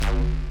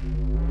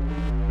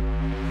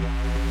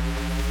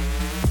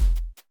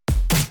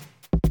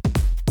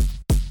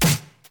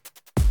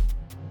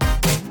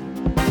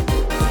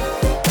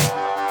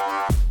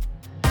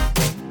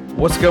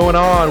What's going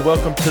on?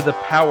 Welcome to the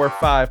Power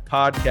 5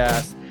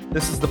 podcast.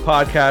 This is the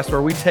podcast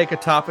where we take a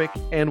topic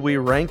and we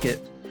rank it.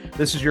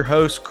 This is your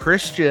host,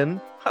 Christian.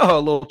 Oh, a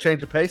little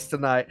change of pace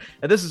tonight.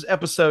 And this is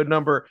episode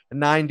number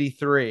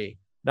 93.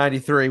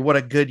 93. What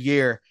a good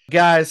year.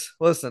 Guys,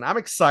 listen, I'm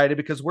excited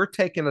because we're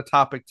taking a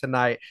topic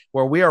tonight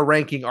where we are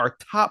ranking our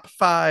top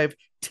 5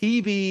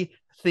 TV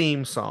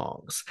theme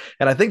songs.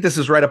 And I think this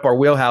is right up our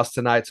wheelhouse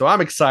tonight. So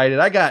I'm excited.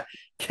 I got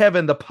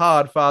Kevin the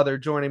Podfather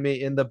joining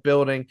me in the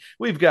building.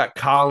 We've got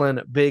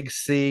Colin Big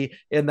C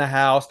in the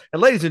house. And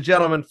ladies and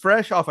gentlemen,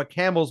 fresh off a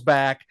camel's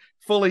back,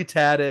 fully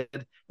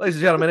tatted. Ladies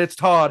and gentlemen, it's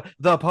Todd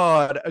the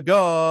Pod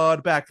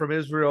God back from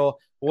Israel.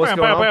 What's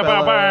going on,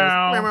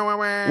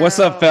 fellas? What's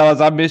up,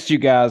 fellas? I missed you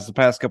guys the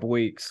past couple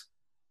weeks.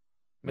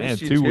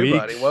 Missed you 2 weeks,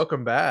 buddy.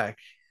 Welcome back.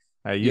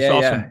 Hey,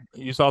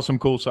 you saw some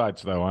cool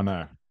sights though. I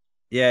know.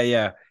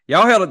 Yeah.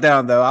 Y'all held it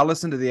down though. I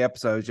listened to the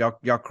episodes.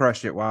 Y'all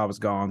crushed it while I was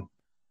gone.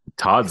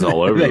 Todd's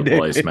all over the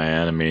place,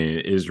 man. I mean,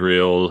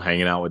 Israel,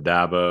 hanging out with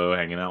Dabo,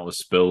 hanging out with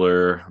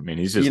Spiller. I mean,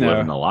 he's just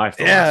living the life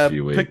the last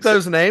few weeks. Pick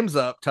those names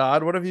up,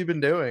 Todd. What have you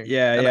been doing?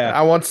 Yeah.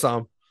 I want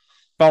some.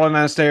 Falling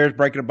down the stairs,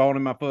 breaking a bone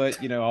in my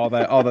foot,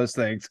 all those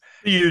things.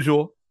 The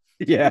usual.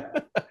 Yeah.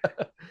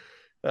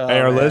 Hey,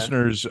 our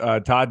listeners,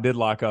 Todd did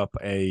lock up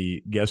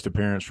a guest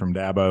appearance from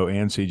Dabo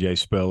and CJ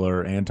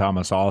Spiller and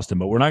Thomas Austin,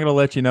 but we're not going to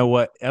let you know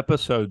what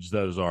episodes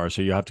those are,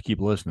 so you have to keep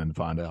listening to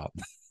find out.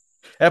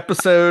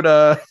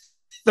 Episode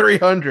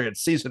 300,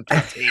 season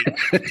 15.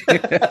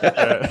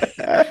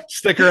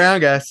 Stick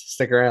around, guys.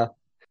 Stick around.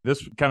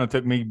 This kind of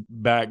took me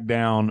back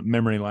down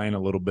memory lane a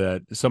little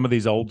bit. Some of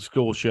these old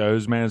school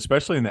shows, man,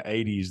 especially in the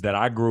 80s that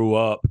I grew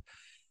up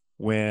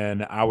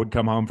when I would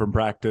come home from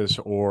practice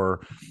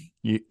or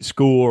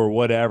school or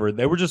whatever,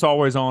 they were just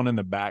always on in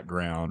the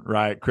background,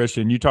 right?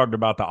 Christian, you talked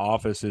about The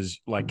Office as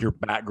like your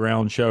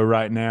background show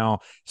right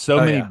now.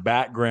 Many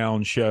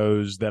background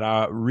shows that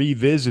I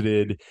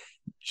revisited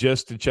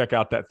just to check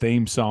out that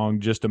theme song,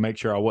 just to make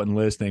sure I wasn't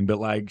listening. But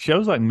like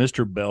shows like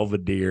Mr.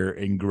 Belvedere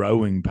and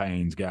Growing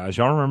Pains, guys,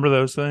 y'all remember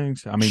those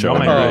things? I mean, y'all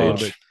may know a little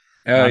bit.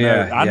 Oh,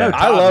 yeah. I know.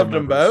 I loved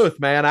them both,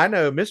 man. I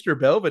know Mr.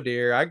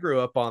 Belvedere. I grew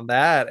up on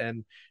that.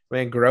 And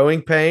man,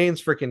 Growing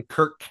Pains, freaking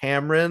Kirk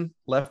Cameron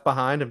left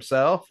behind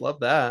himself. Love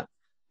that.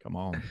 Come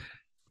on.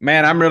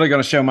 Man, I'm really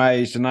going to show my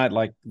age tonight.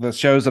 Like the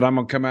shows that I'm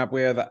going to come up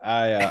with,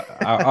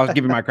 I'll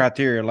give you my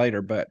criteria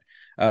later, but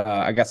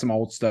I got some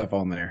old stuff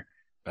on there.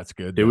 That's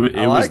good. It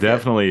was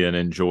definitely an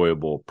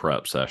enjoyable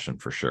prep session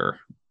for sure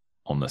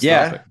on this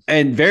topic.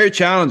 And very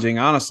challenging,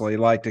 honestly,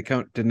 like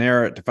to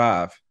narrow it to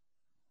 5.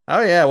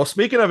 Oh, yeah. Well,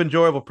 speaking of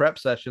enjoyable prep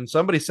sessions,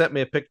 somebody sent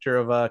me a picture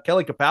of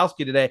Kelly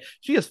Kapowski today.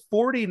 She is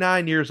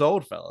 49 years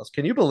old, fellas.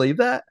 Can you believe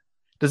that?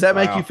 Does that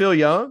make you feel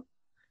young?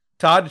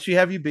 Todd, did she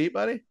have you beat,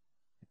 buddy?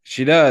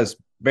 She does,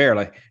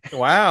 barely.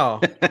 Wow.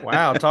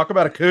 Talk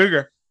about a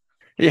cougar.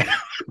 Yeah.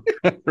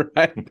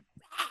 Right.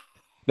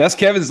 That's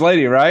Kevin's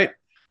lady, right?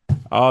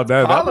 Oh,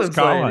 no, that was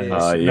Colin.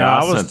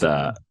 I sent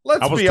that.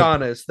 Let's be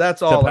honest.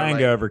 That's all.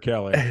 Topanga over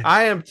Kelly.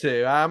 I am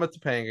too. I'm a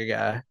Topanga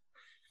guy.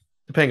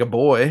 Topanga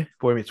boy.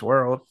 Boy Meets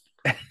World.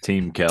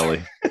 Team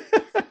Kelly.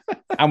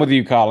 I'm with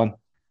you, Colin.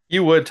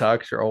 You would,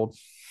 Tuck. You're old.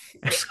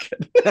 I'm just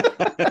kidding.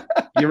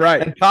 You're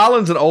right. And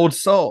Colin's an old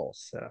soul,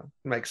 so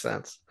it makes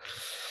sense.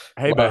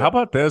 Hey, but how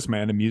about this,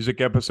 man? A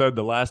music episode.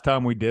 The last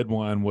time we did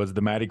one was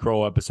the Maddie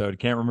Kroll episode.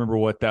 Can't remember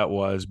what that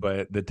was,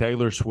 but the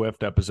Taylor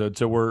Swift episode.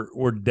 So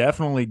we're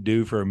definitely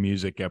due for a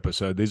music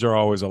episode. These are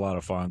always a lot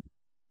of fun.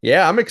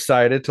 Yeah, I'm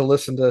excited to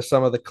listen to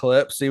some of the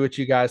clips, see what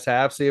you guys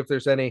have, see if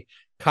there's any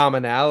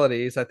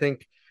commonalities. I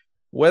think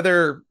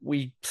whether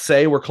we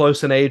say we're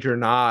close in age or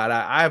not,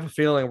 I have a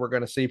feeling we're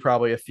going to see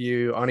probably a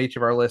few on each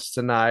of our lists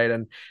tonight.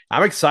 And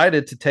I'm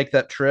excited to take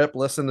that trip,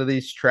 listen to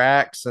these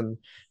tracks, and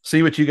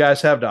see what you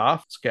guys have to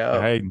offer. Let's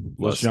go. Hey,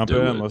 let's jump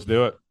in. Let's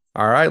do it.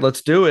 All right,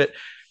 let's do it.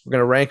 We're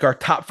going to rank our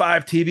top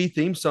 5 TV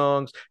theme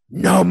songs.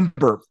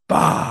 Number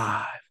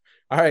 5.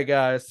 All right,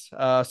 guys.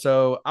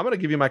 So I'm going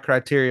to give you my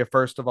criteria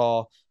first of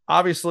all.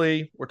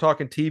 Obviously, we're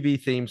talking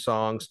TV theme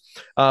songs.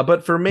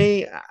 But for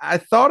me, I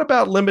thought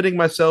about limiting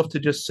myself to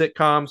just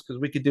sitcoms because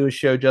we could do a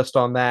show just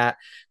on that.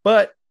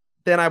 But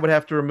then I would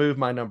have to remove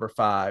my number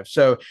 5.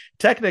 So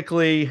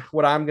technically,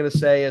 what I'm going to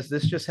say is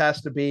this just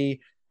has to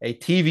be a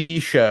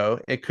TV show.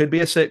 It could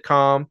be a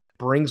sitcom.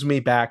 Brings me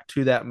back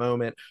to that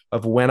moment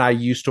of when I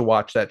used to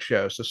watch that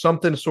show. So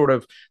something sort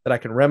of that I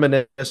can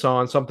reminisce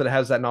on, something that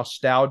has that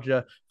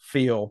nostalgia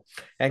feel.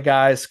 And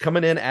guys,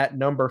 coming in at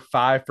number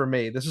 5 for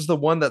me, this is the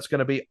one that's going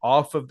to be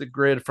off of the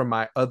grid from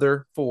my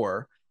other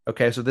 4.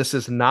 Okay, so this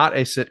is not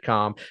a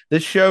sitcom.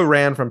 This show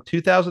ran from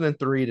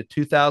 2003 to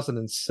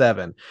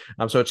 2007.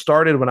 So it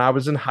started when I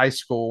was in high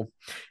school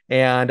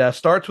and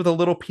starts with a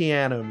little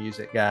piano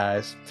music,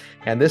 guys.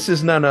 And this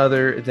is none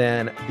other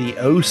than the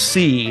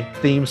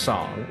OC theme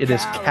song. It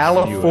is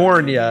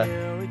California.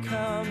 Here we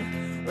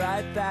come,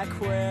 right back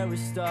where we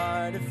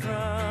started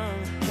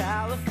from,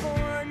 California.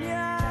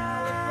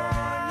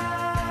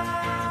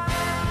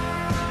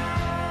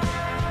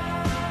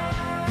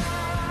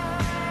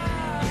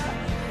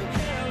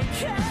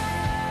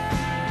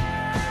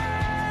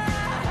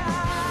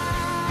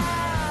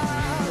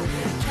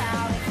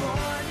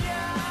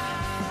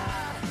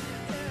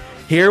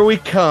 Here We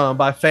Come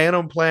by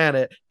Phantom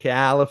Planet,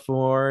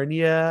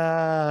 California,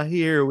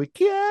 here we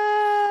come.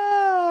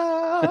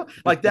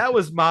 Like, that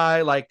was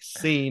my like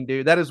scene,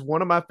 dude. That is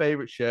one of my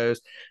favorite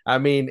shows. I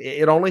mean,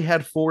 it only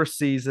had 4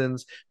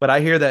 seasons, but I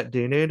hear that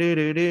do do do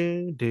do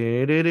do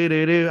do do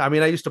do do. I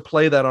mean, I used to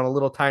play that on a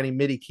little tiny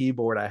MIDI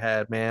keyboard I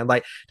had, man.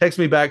 Like, takes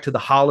me back to the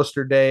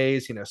Hollister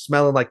days, you know,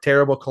 smelling like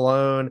terrible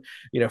cologne,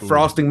 you know,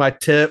 frosting my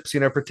tips,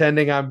 you know,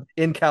 pretending I'm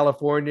in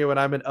California when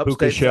I'm in upstate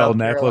Puka shell South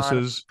Carolina.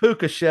 necklaces.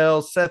 Puka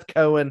shells, Seth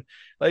Cohen,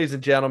 ladies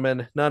and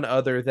gentlemen, none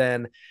other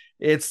than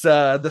it's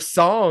the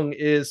song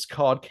is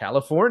called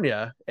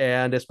California,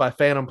 and it's by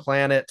Phantom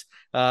Planet,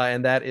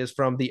 and that is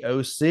from the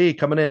OC,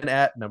 coming in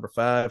at number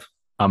 5.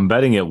 I'm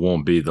betting it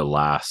won't be the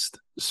last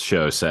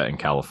show set in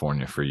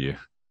California for you.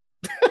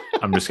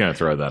 I'm just going to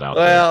throw that out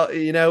there. Well,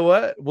 you know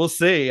what? We'll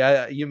see.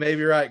 You may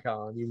be right,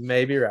 Colin. You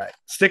may be right.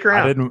 Stick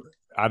around.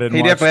 I didn't.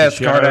 He watch definitely the has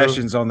show.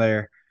 Kardashians on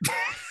there.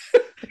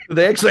 Do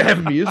they actually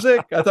have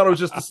music? I thought it was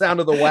just the sound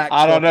of the wax.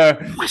 I don't know.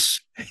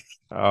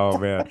 Oh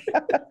man,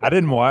 I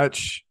didn't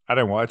watch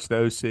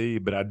the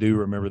OC, but I do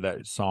remember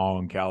that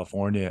song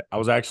California. I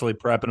was actually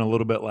prepping a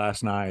little bit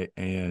last night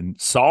and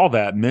saw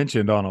that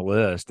mentioned on a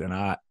list, and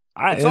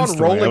it's on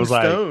Rolling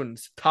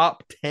Stone's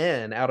top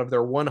 10 out of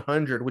their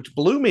 100, which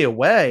blew me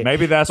away.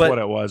 Maybe that's what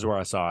it was where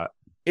I saw it.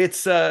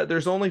 It's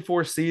there's only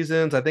 4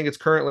 seasons. I think it's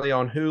currently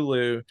on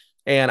Hulu.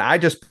 And I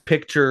just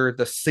picture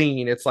the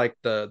scene. It's like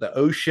the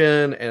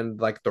ocean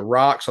and like the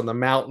rocks on the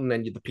mountain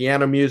and the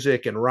piano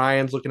music, and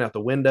Ryan's looking out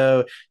the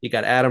window. You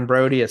got Adam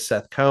Brody as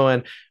Seth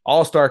Cohen,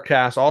 all-star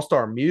cast,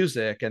 all-star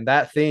music. And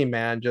that theme,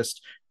 man,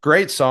 just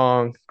great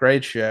song,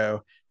 great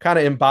show. Kind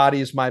of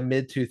embodies my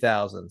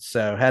mid-2000s.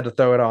 So had to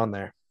throw it on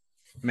there.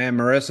 Man,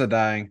 Marissa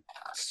dying.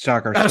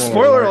 Shocker.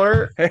 Spoiler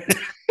alert.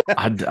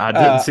 I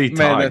didn't see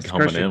Todd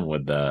coming Christian. in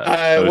with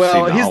that.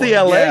 Well, he's the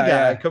LA guy.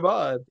 Yeah. Come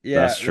on.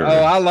 Yeah, that's true.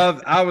 Oh,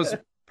 I was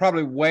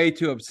probably way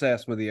too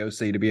obsessed with the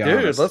OC, to be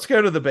honest. Dude, let's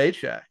go to the bait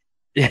shack.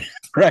 Yeah,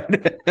 right.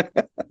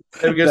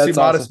 Maybe go see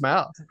Modest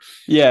Mouse.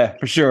 Yeah,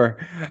 for sure.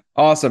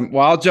 Awesome.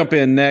 Well, I'll jump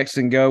in next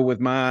and go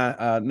with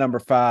my number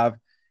 5.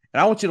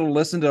 And I want you to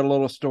listen to a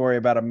little story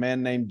about a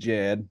man named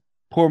Jed,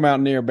 poor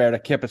mountaineer bear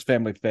that kept his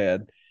family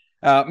fed.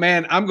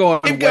 Man, I'm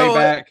going way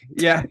back.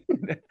 Yeah.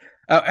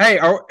 Hey,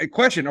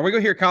 question. Are we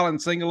going to hear Colin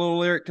sing a little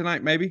lyric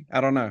tonight, maybe? I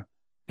don't know.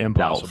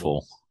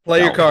 Impossible.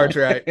 Play your cards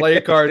right. Play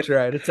your cards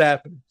right. It's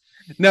happening.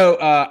 No,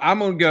 I'm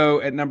going to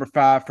go at number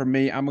 5 for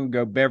me. I'm going to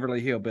go Beverly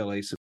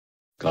Hillbillies.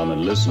 Come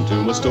and listen to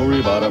my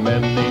story about a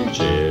man named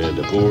Jed,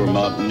 a poor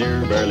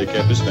mountaineer, barely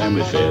kept his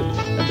family fed.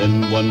 And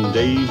then one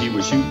day he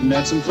was shooting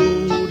at some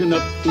food, and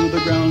up through the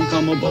ground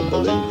come a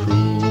bubbling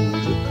crude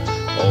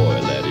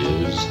oil, that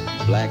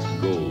is black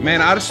gold.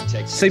 Man,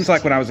 seems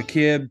like when I was a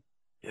kid,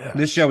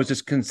 this show was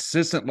just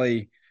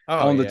consistently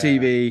on the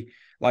TV,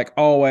 like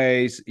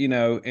always, you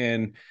know,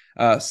 and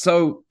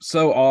so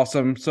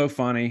awesome, so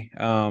funny.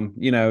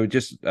 You know,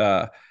 just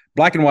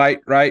black and white,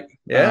 right?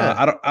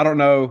 Yeah. I don't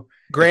know.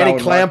 Granny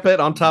Clampett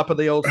on top of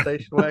the old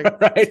station wagon.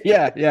 Right.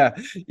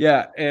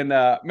 Yeah. And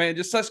man,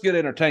 just such good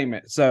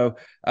entertainment. So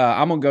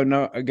I'm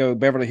gonna go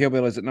Beverly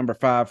Hillbillies at number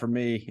 5 for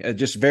me.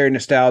 Just very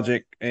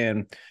nostalgic,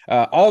 and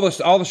all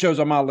the shows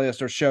on my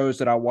list are shows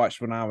that I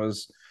watched when I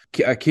was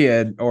a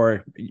kid,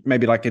 or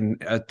maybe like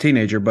a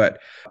teenager, but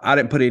I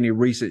didn't put any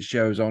recent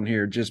shows on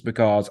here just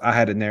because I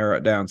had to narrow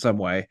it down some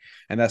way,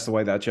 and that's the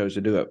way that I chose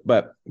to do it.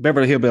 But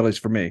Beverly Hillbillies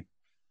for me.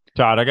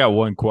 Todd, I got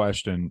one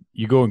question.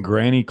 You going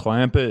Granny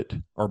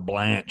Clampett or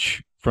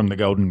Blanche from the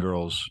Golden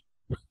Girls?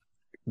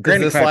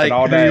 Granny Clampett like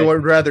all day. Who you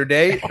would rather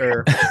date,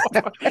 or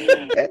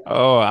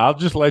oh, I'll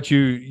just let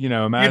you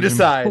imagine. You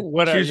decide.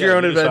 Choose your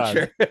own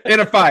adventure. In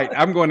a fight,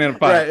 I'm going in a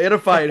fight. Right, in a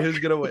fight, who's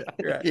gonna win?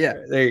 Right. Yeah,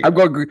 there you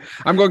go.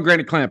 I'm going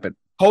Granny Clampett.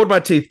 Hold my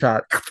teeth,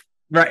 Todd.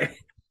 Right.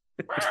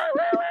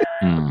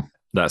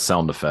 That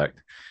sound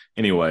effect.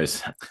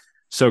 Anyways.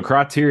 So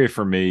criteria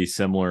for me,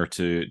 similar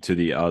to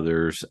the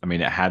others. I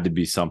mean, it had to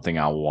be something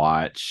I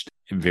watched,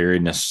 very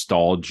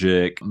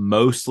nostalgic,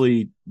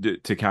 mostly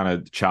to kind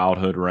of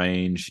childhood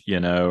range, you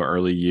know,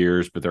 early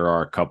years. But there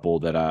are a couple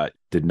that I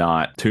did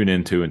not tune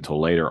into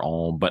until later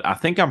on. But I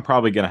think I'm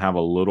probably going to have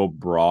a little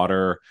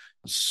broader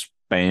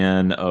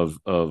span of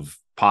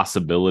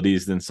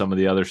possibilities than some of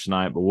the others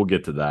tonight, but we'll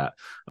get to that.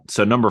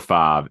 So number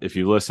 5, if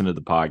you listen to the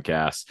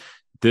podcast,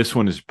 this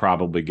one is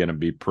probably going to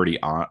be pretty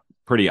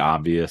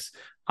obvious.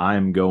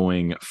 I'm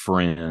going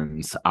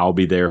Friends. I'll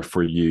Be There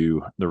for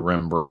You, the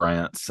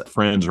Rembrandts.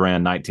 Friends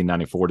ran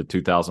 1994 to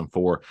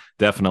 2004.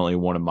 Definitely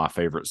one of my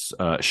favorite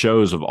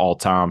shows of all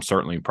time.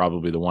 Certainly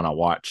probably the one I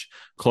watch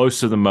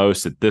close to the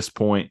most at this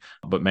point.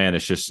 But man,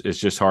 it's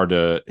just hard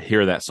to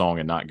hear that song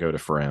and not go to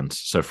Friends.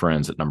 So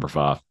Friends at number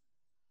 5.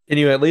 Can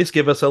you at least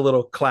give us a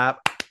little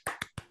clap? A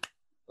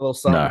little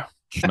something? No.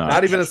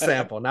 Not even a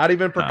sample, not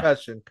even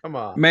percussion. No. Come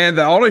on, man.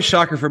 The only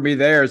shocker for me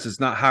there is it's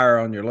not higher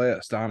on your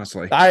list.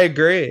 Honestly, I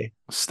agree.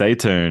 Stay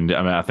tuned.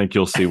 I mean, I think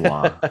you'll see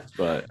why.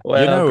 But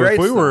well, if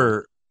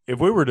if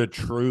we were to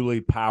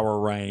truly power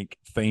rank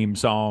theme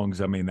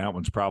songs, I mean, that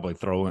one's probably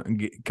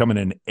coming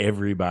in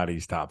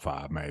everybody's top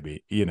 5,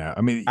 maybe. You know,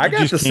 I mean, I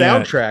got the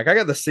soundtrack. I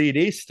got the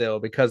CD still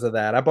because of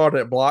that. I bought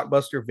it at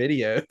Blockbuster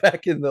Video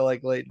back in the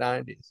like late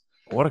 90s.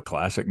 What a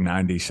classic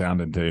 90s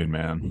sounding tune,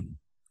 man.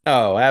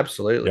 Oh,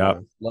 absolutely. Yep.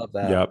 Man. Love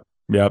that.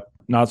 Yep.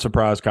 Not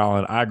surprised,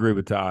 Colin. I agree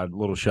with Todd. A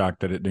little shocked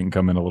that it didn't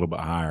come in a little bit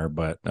higher,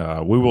 but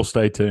we will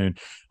stay tuned.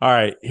 All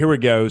right, here we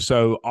go.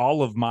 So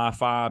all of my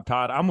 5,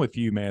 Todd, I'm with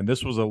you, man.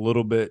 This was a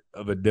little bit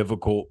of a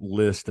difficult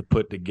list to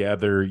put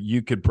together.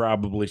 You could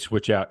probably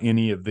switch out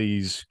any of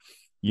these,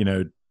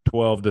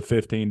 12 to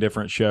 15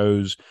 different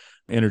shows,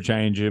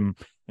 interchange them,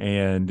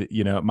 and,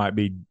 it might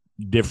be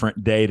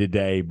different day to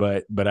day,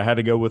 but I had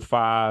to go with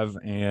 5,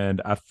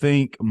 and I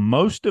think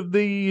most of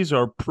these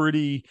are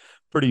pretty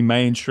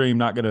mainstream,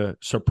 not going to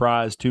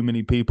surprise too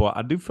many people.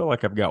 I do feel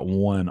like I've got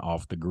one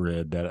off the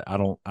grid that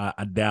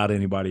I doubt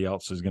anybody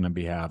else is going to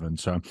be having.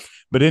 So,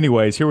 but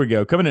anyways, here we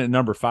go. Coming in at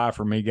number 5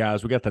 for me,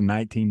 guys, we got the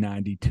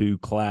 1992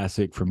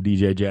 classic from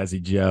DJ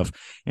Jazzy Jeff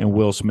and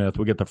Will Smith.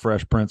 We got the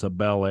Fresh Prince of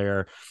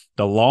Bel-Air,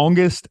 the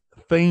longest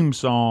theme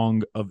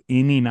song of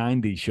any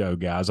 90s show,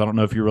 guys. I don't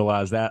know if you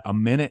realize that,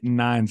 1 minute and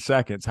 9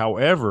 seconds.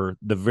 However,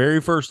 the very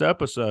first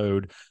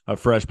episode of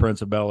Fresh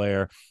Prince of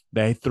Bel-Air,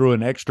 they threw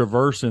an extra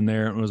verse in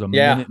there. It was a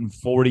minute and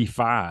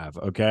 45.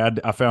 Okay.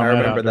 I found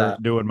that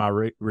out doing my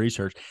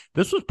research.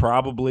 This was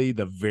probably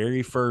the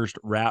very first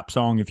rap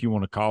song, if you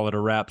want to call it a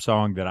rap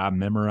song, that I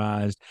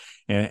memorized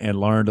and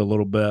learned a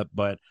little bit.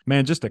 But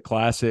man, just a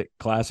classic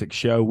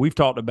show. We've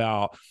talked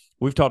about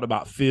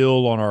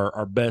Phil on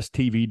our best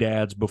TV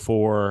dads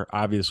before.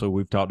 Obviously,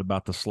 we've talked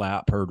about the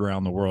slap heard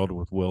around the world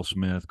with Will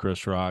Smith,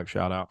 Chris Rock,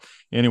 shout out.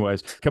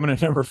 Anyways, coming in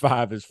at number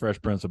 5 is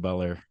Fresh Prince of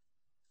Bel-Air.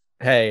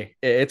 Hey,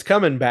 it's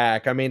coming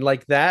back. I mean,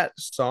 like that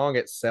song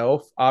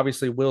itself,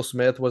 obviously Will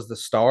Smith was the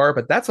star,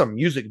 but that's a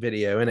music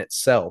video in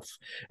itself.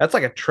 That's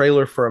like a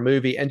trailer for a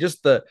movie. And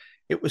just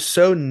it was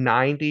so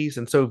 90s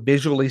and so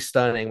visually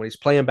stunning when he's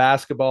playing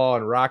basketball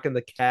and rocking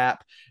the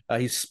cap.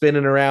 He's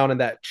spinning around in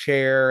that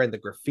chair and the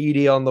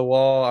graffiti on the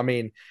wall. I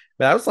mean,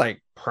 that was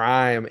like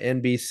prime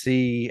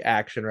NBC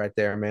action right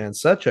there, man.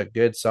 Such a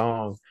good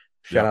song.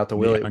 Shout out to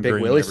Willie, Big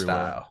Willie everywhere.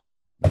 Style.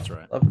 That's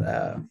right. Love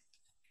that.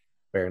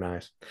 Very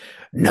nice.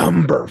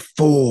 Number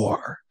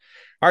 4.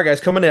 All right, guys,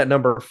 coming in at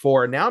number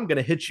 4. Now I'm going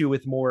to hit you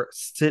with more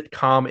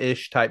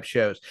sitcom-ish type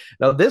shows.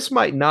 Now, this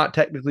might not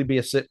technically be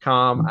a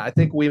sitcom. I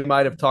think we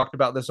might have talked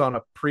about this on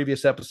a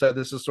previous episode.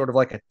 This is sort of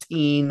like a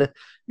teen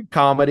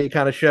comedy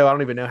kind of show. I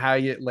don't even know how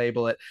you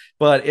label it,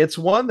 but it's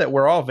one that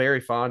we're all very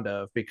fond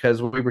of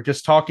because we were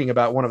just talking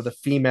about one of the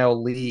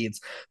female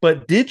leads.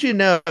 But did you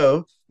know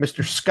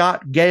Mr.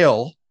 Scott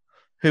Gale,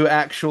 who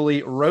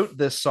actually wrote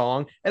this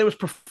song, and it was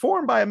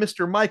performed by a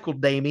Mr. Michael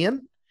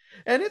Damian,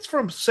 and it's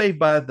from Saved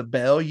by the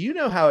Bell. You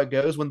know how it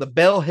goes. When the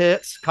bell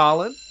hits,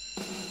 Colin,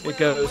 it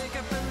goes,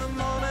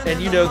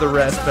 and you know the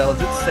rest,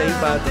 fellas. It's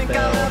Saved by the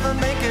Bell.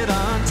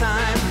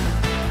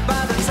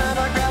 By the time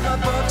I grab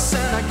my books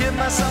and I give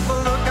myself a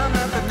look, I'm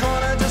at the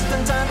corner just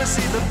in time to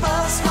see the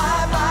bus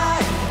fly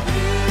by.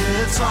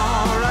 It's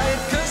all right,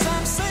 'cause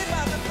I'm saved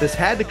by the bell. This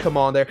had to come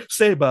on there.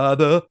 Saved by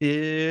the,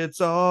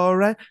 it's all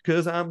right,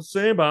 'cause I'm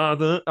saved by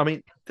the. I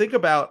mean, think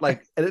about,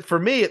 like, for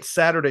me, it's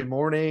Saturday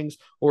mornings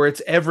or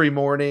it's every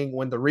morning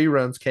when the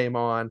reruns came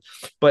on,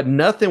 but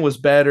nothing was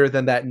better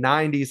than that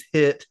 90s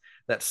hit,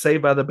 that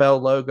Saved by the Bell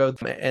logo.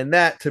 And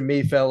that, to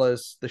me,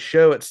 fellas, the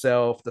show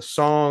itself, the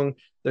song,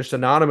 they're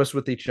synonymous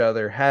with each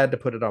other. Had to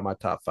put it on my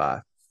top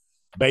 5.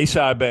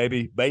 Bayside,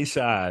 baby.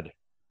 Bayside.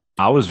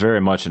 I was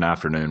very much an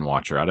afternoon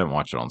watcher. I didn't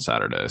watch it on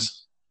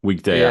Saturdays.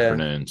 Weekday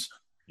afternoons.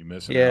 You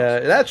miss it. Yeah,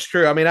 that's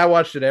true. I mean, I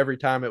watched it every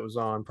time it was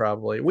on,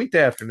 probably.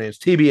 Weekday afternoons.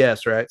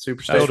 TBS, right?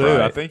 Superstation. Still do.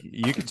 Right. I think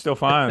you can still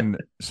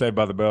find Saved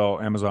by the Bell,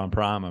 Amazon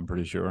Prime, I'm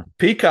pretty sure.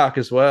 Peacock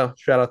as well.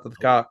 Shout out to the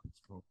cock.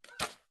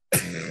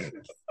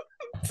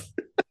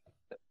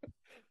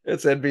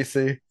 It's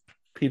NBC.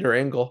 Peter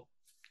Engel.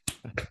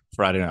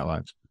 Friday Night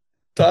Lights.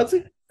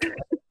 Todsy?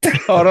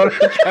 Hold on.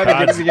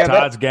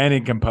 Todd's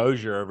gaining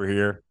composure over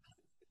here.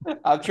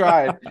 I've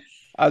tried.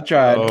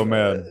 Oh,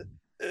 man.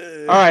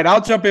 All right,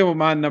 I'll jump in with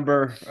my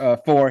number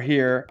 4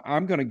 here.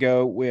 I'm going to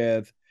go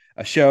with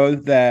a show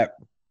that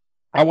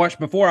I watched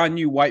before I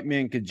knew white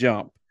men could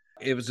jump.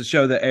 It was a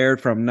show that aired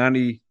from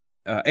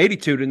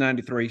 82 to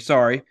 93,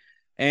 sorry.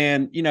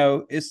 And,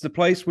 it's the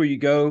place where you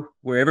go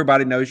where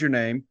everybody knows your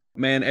name.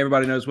 Man,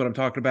 everybody knows what I'm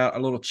talking about. A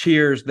little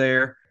Cheers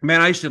there.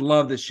 Man, I used to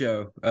love this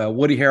show.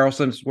 Woody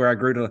Harrelson's where I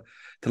grew to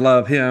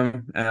love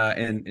him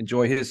and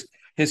enjoy his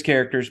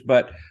characters.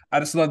 But I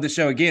just love this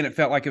show. Again, it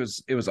felt like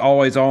it was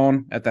always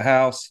on at the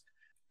house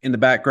in the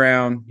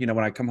background,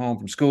 when I come home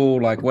from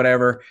school, like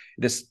whatever.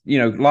 Just,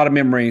 a lot of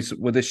memories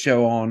with this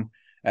show on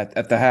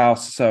at the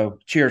house. So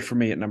Cheers for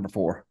me at number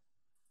 4.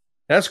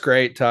 That's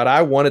great, Todd.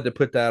 I wanted to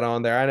put that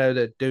on there. I know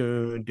that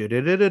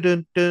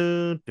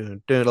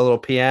a little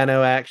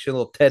piano action, a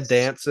little Ted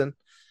Danson.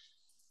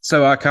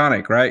 So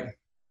iconic, right?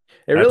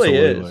 It really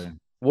is.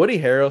 Woody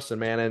Harrelson,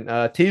 man,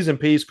 and T's and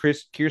P's,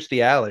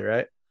 Kirstie Alley,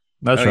 right?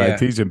 That's right. Yeah.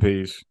 T's and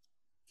P's.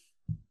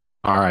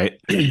 All right.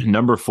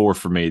 Number 4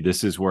 for me.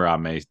 This is where I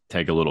may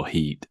take a little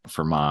heat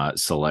for my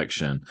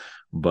selection,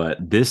 but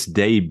this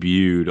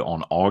debuted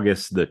on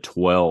August the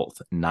 12th,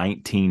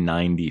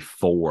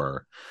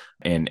 1994,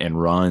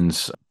 and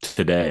runs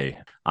today.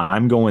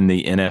 I'm going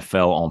the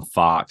NFL on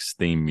Fox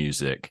theme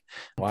music.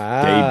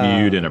 Wow.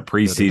 Debuted in a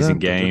preseason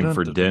game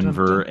for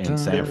Denver and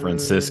San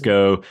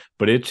Francisco,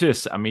 but it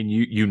just, I mean,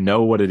 you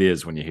know what it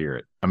is when you hear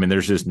it. I mean,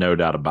 there's just no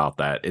doubt about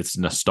that. It's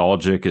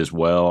nostalgic as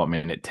well. I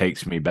mean, it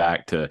takes me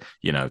back to,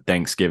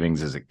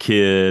 Thanksgivings as a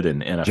kid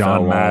and NFL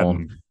John on.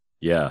 Madden.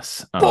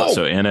 Yes.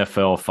 So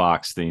NFL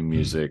Fox theme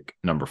music,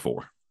 number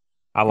 4.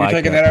 I You're like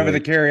taking that over the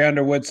pick. Carrie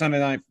Underwood Sunday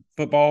Night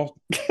Football.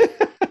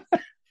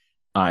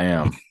 I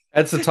am.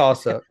 That's a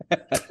toss up.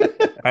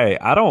 Hey,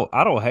 I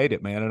don't hate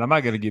it, man, and I'm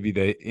not going to give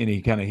you any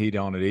kind of heat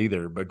on it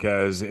either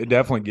because it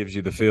definitely gives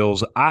you the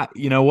feels.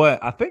 You know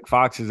what? I think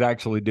Fox is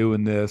actually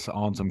doing this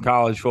on some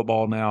college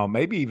football now,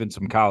 maybe even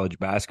some college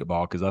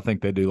basketball, because I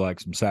think they do like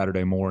some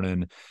Saturday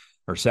morning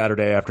or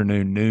Saturday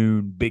afternoon,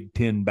 noon Big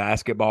Ten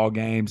basketball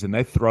games, and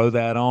they throw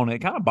that on. It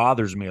kind of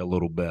bothers me a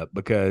little bit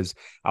because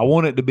I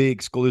want it to be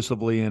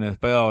exclusively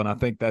NFL, and I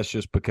think that's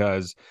just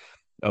because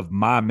of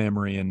my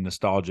memory and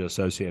nostalgia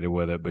associated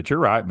with it. But you're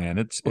right, man.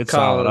 It's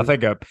solid. I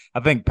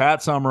think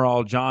Pat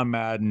Summerall, John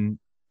Madden,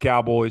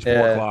 Cowboys,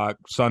 4 o'clock,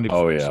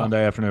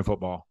 Sunday afternoon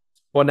football.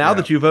 Well, now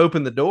that you've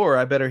opened the door,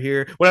 I better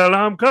hear, well,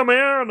 I'm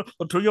coming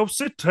to your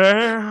city.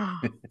 That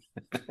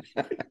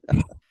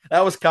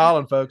was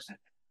Colin, folks.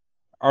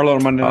 Our little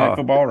Monday Night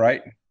Football,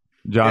 right?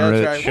 John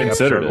Rich, right.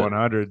 episode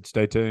 100.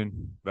 Stay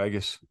tuned.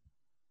 Vegas.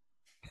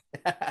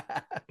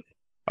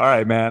 All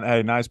right, man.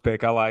 Hey, nice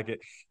pick. I like it.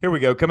 Here we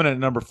go. Coming in at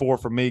number 4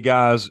 for me,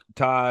 guys.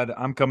 Todd,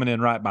 I'm coming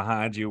in right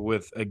behind you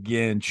with,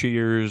 again,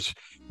 Cheers,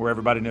 where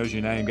everybody knows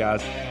your name,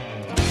 guys.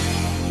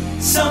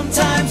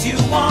 Sometimes you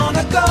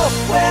wanna go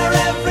where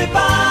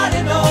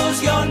everybody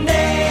knows your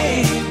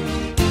name,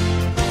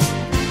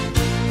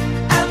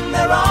 and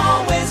they're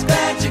always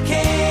glad you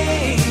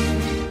came.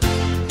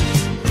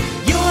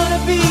 You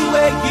wanna be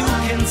where you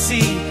can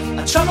see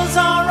our troubles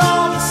are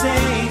all the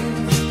same.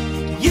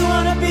 You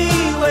wanna be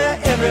where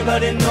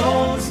everybody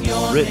knows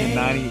your Written name.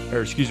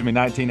 in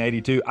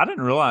 1982. I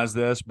didn't realize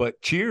this,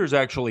 but Cheers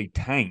actually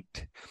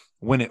tanked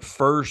when it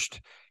first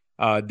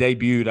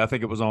debuted. I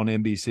think it was on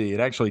NBC. It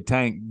actually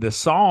tanked. The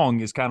song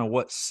is kind of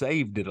what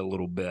saved it a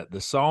little bit.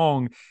 The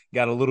song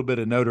got a little bit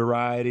of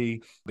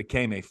notoriety,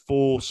 became a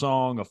full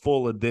song, a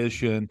full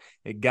edition.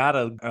 It got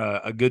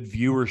a good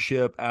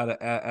viewership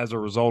as a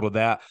result of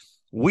that.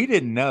 We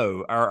didn't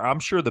know, or I'm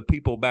sure the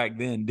people back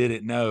then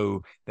didn't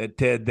know that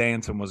Ted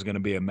Danson was going to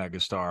be a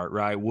megastar,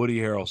 right? Woody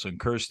Harrelson,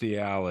 Kirstie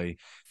Alley,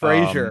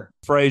 Frasier,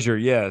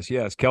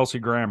 yes, Kelsey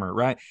Grammer,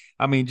 right?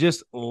 I mean,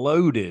 just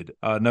loaded,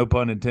 no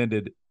pun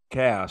intended,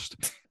 cast.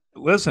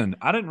 Listen,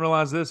 I didn't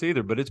realize this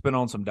either, but it's been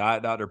on some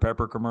Diet Dr.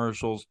 Pepper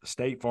commercials,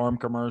 State Farm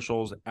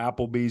commercials,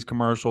 Applebee's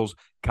commercials.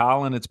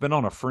 Colin, it's been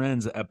on a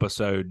Friends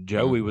episode.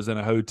 Joey was in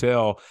a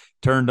hotel,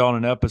 turned on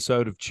an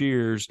episode of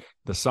Cheers.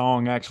 The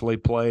song actually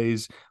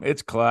plays.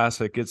 It's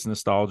classic. It's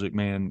nostalgic,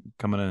 man.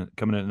 Coming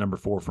in at number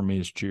 4 for me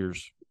is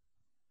Cheers.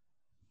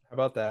 How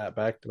about that?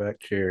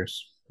 Back-to-back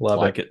Cheers. Love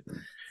Like it.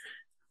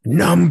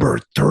 Number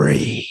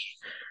 3.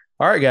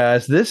 All right,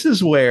 guys. This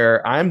is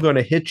where I'm going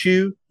to hit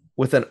you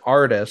with an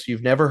artist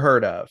you've never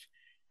heard of.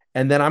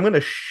 And then I'm going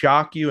to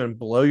shock you and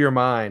blow your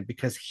mind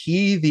because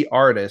the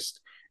artist,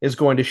 is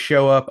going to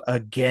show up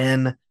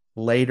again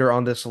later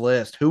on this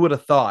list. Who would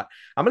have thought?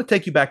 I'm going to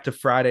take you back to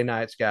Friday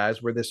nights,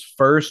 guys, where this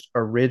first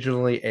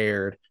originally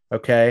aired.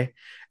 Okay.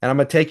 And I'm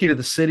going to take you to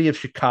the city of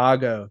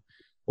Chicago,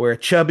 where a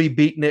chubby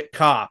beatnik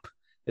cop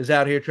is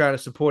out here trying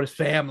to support his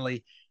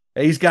family.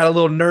 And he's got a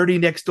little nerdy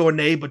next door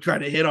neighbor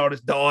trying to hit on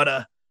his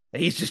daughter.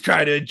 And he's just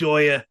trying to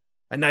enjoy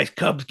a nice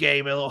Cubs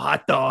game, a little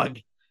hot dog.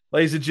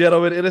 Ladies and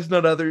gentlemen, it is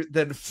none other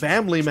than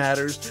Family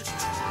Matters.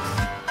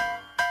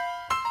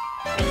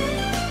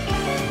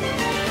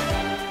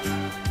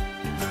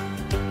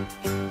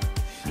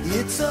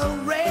 It's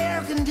a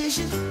rare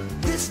condition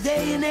this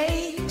day and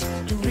age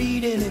to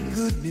read any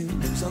good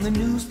news on the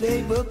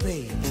newspaper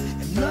page.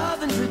 And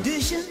love and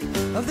tradition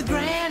of the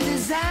grand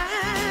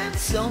design,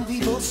 some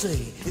people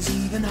say,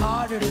 is even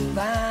harder to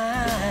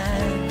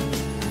find.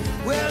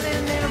 Well,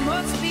 then there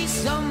must be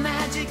some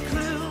magic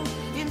clue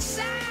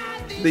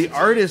inside. The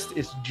artist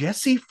is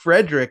Jesse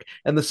Frederick,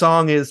 and the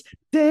song is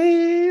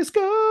Days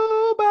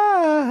Go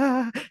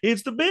By.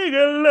 It's the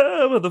bigger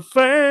love of the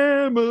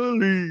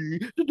family.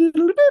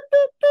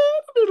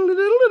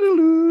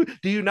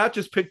 Do you not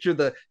just picture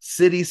the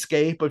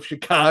cityscape of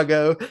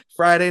Chicago,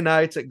 Friday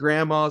nights at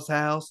grandma's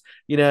house,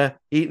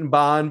 eating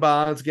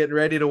bonbons, getting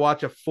ready to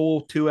watch a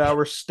full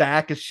 2-hour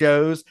stack of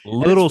shows?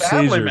 Little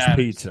Caesars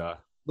pizza.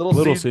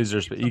 Little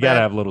Caesars. You got to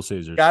have Little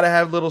Caesars. Got to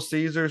have Little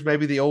Caesars,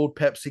 maybe the old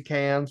Pepsi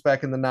cans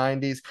back in the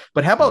 90s.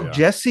 But how about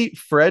Jesse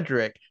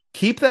Frederick?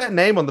 Keep that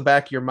name on the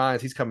back of your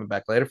minds. He's coming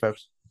back later,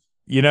 folks.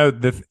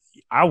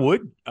 I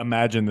would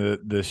imagine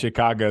the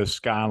Chicago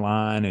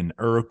skyline and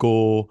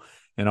Urkel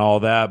and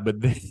all that. But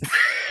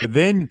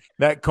then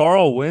that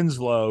Carl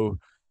Winslow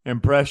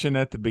impression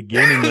at the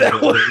beginning of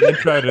the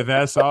intro to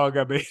that song.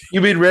 I mean, You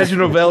mean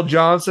Reginald Vell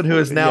Johnson, who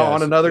is now Yes,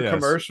 on another yes.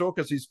 commercial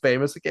because he's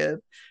famous again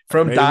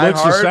from it Die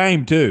looks Hard? the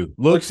same too.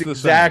 Looks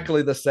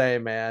exactly the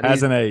same, man. the same.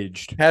 Hasn't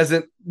aged.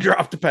 Hasn't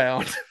dropped a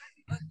pound.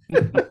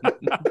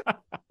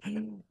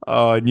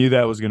 Oh, I knew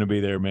that was going to be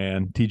there,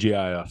 man.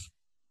 TGIF.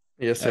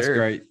 Yes, sir. That's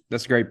great.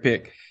 That's a great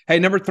pick. Hey,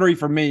 number 3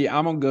 for me,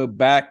 I'm gonna go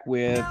back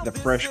with the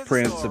Fresh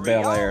Prince of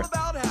Bel Air.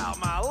 About how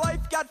my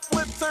life got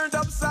flipped, turned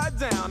upside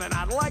down, and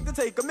I'd like to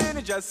take a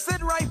minute, just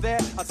sit right there.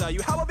 I'll tell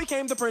you how I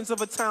became the prince of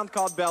a town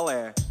called Bel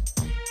Air.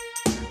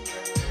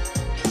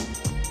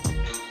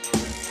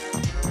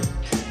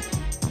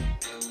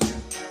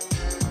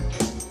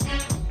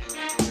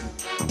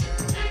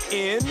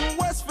 In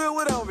West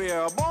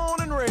Philadelphia, born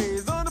and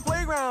raised on the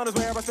playground is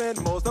where I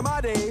spent most of my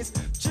days.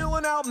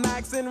 Chilling out,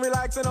 maxing,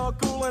 relaxing, all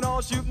cool and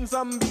all, shooting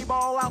some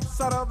b-ball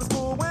outside of the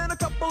school. When a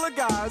couple of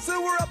guys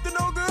who were up to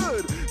no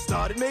good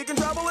started making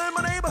trouble in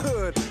my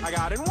neighborhood. I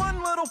got in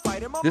one little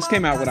fight. This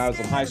came out when I was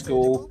in high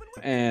school,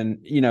 and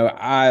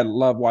I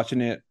love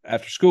watching it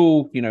after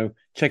school,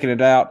 checking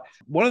it out.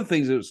 One of the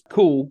things that was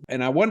cool,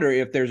 and I wonder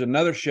if there's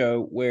another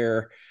show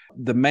where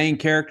the main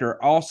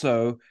character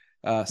also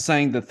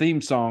sang the theme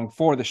song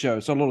for the show.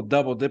 So a little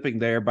double dipping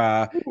there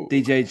by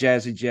DJ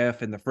Jazzy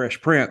Jeff and the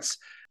Fresh Prince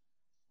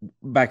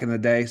back in the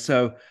day.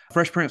 So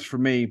Fresh Prince for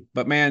me,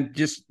 but man,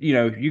 just,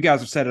 you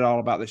guys have said it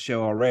all about this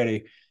show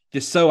already.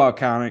 Just so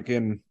iconic.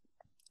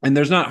 And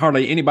there's not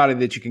hardly anybody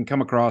that you can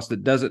come across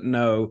that doesn't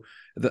know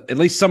at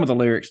least some of the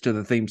lyrics to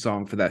the theme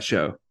song for that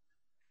show.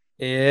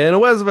 In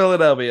West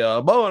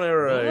Philadelphia, born and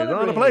raised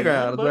on the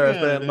playground is where I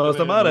spent most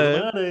of my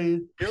day.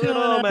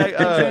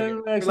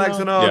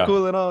 Relaxing all, Yeah.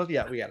 cooling all.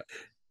 Yeah, we got it.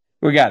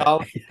 We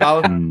got it.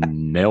 Colin?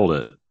 Nailed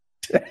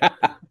it.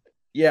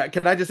 Yeah,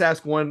 can I just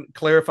ask one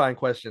clarifying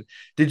question?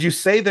 Did you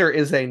say there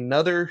is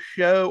another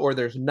show or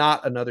there's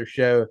not another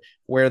show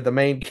where the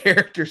main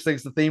character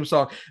sings the theme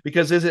song?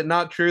 Because is it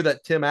not true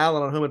that Tim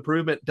Allen on Home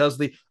Improvement does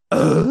the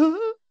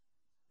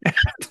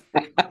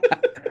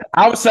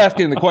I was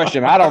asking the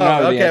question. I don't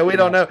know. okay, we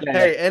don't know. Yeah.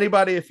 Hey,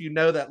 anybody, if you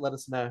know that, let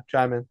us know.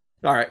 Chime in.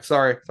 All right,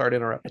 sorry to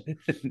interrupt.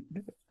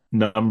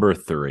 Number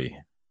 3.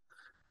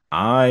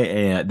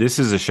 This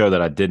is a show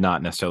that I did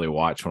not necessarily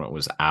watch when it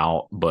was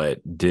out, but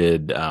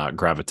did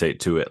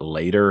gravitate to it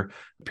later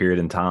period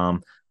in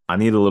time. I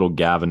need a little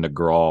Gavin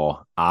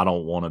DeGraw. I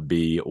don't want to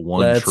be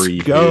One Let's Tree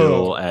go.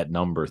 Hill at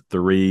number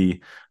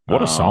 3.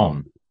 What a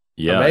song.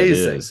 Yeah,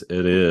 Amazing.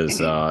 It is.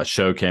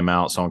 Song came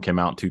out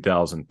in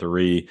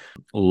 2003.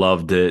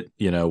 Loved it.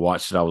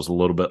 Watched it. I was a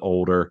little bit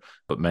older,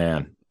 but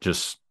man,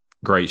 just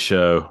great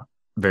show.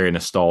 Very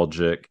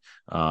nostalgic.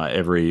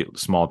 Every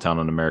small town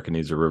in America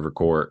needs a river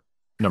court.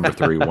 Number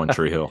 3, One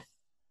Tree Hill.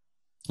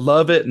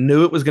 Love it.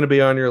 Knew it was going to be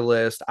on your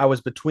list. I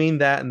was between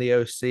that and the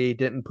OC.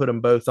 Didn't put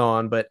them both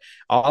on, but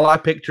all I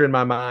picture in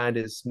my mind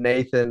is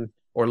Nathan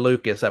or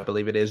Lucas, I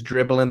believe it is,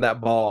 dribbling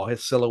that ball,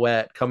 his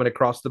silhouette coming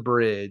across the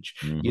bridge.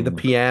 Mhm. The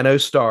piano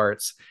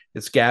starts.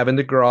 It's Gavin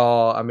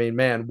DeGraw. I mean,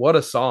 man, what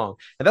a song.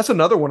 And that's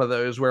another one of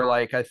those where,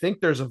 like, I think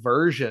there's a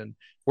version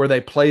where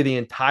they play the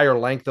entire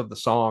length of the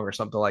song or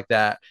something like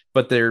that,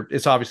 but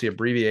it's obviously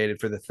abbreviated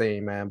for the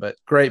theme, man. But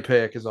great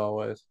pick as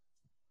always.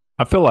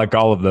 I feel like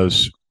all of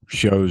those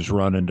shows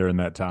running during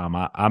that time.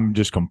 I'm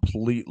just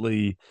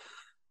completely.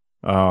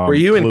 Were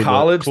you in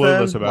college then?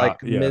 Clueless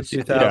about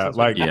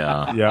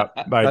Mid-2000s? Yeah.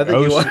 Like I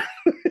think you OC, were.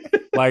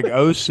 like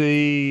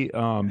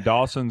OC,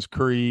 Dawson's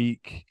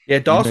Creek. Yeah,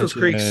 Dawson's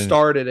Creek mentioned-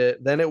 started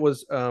it. Then it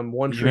was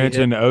One You Tree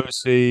Hill. mentioned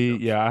OC.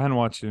 Yeah, I hadn't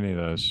watched any of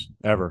those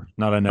ever.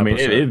 Not an I mean,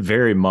 episode. it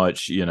very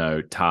much,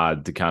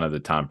 tied to kind of the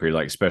time period,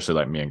 like especially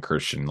like me and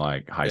Christian,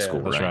 like high Yeah,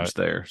 school that's range right.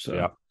 there.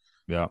 So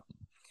Yeah.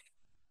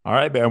 All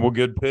right, man. Well,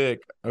 good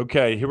pick.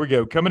 Okay, here we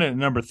go. Coming in at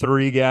number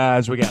 3,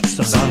 guys. We got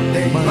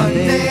Sunday,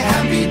 Monday,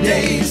 happy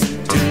days.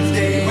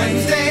 Tuesday,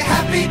 Wednesday,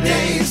 happy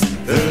days.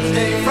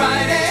 Thursday,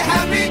 Friday,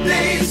 happy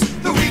days.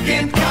 The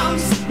weekend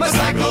comes, my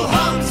cycle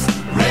hums,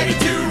 ready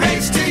to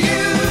race to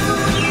you.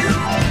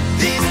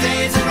 These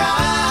days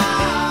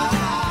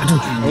are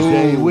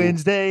Tuesday,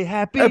 Wednesday,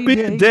 happy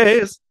days.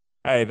 days.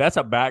 Hey, that's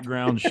a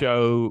background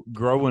show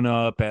growing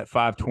up at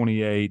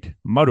 528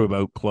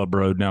 Motorboat Club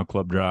Road, now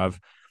Club Drive.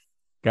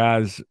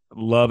 Guys,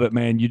 love it,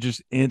 man. You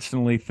just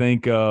instantly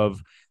think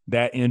of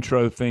that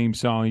intro theme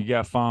song. You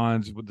got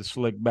Fonz with the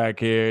slick back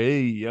hair.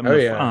 Hey, I'm the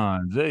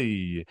Fonz.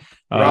 Hey.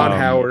 Ron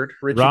Howard.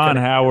 Richie Ron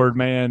Cunningham. Howard,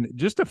 man.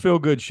 Just a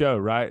feel-good show,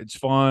 right? It's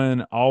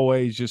fun.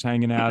 Always just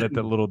hanging out at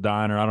that little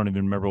diner. I don't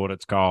even remember what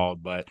it's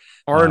called, but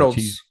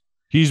Arnold's.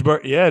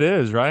 Cheeseburger. Yeah, it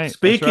is, right? That's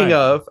Speaking right.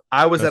 of,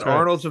 I was That's at right.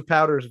 Arnold's of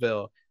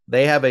Powdersville.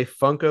 They have a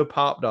Funko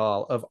Pop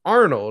doll of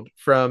Arnold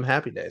from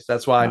Happy Days.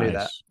 That's why I knew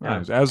that.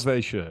 Nice. As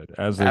they should.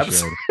 As they Abs-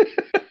 should.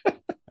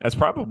 That's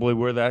probably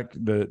where the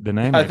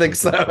name. I think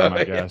actually comes so, from, I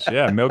yeah. guess.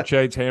 Yeah,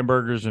 milkshakes,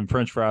 hamburgers, and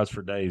French fries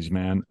for days,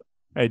 man.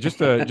 Hey,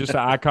 just an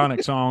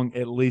iconic song,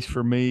 at least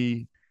for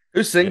me.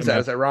 Who sings Yeah, that?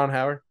 Is that Ron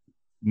Howard?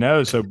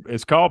 No, so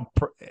it's called.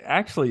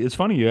 Actually, it's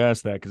funny you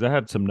asked that because I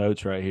had some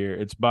notes right here.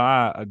 It's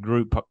by a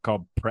group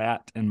called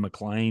Pratt and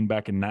McLean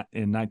back in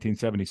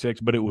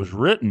 1976, but it was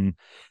written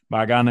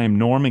by a guy named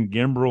Norman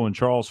Gimbrell and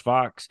Charles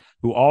Fox,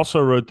 who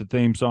also wrote the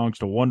theme songs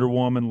to Wonder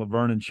Woman,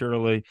 Laverne and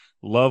Shirley,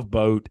 Love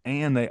Boat,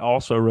 and they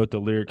also wrote the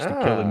lyrics to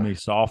Killing Me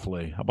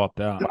Softly. How about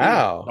that?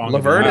 Wow.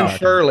 Laverne and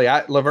Shirley.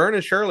 Laverne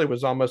and Shirley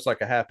was almost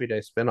like a Happy Day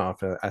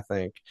spinoff, I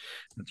think.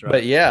 That's right.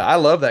 But yeah, I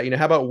love that.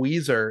 How about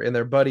Weezer in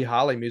their Buddy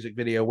Holly music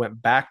video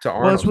went back to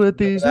Arnold? What's with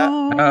these?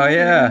 Oh,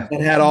 yeah.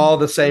 It had all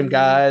the same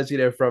guys,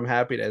 from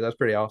Happy Days. That's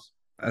pretty awesome.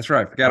 That's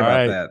right. Forgot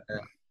about that.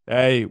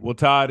 Hey, well,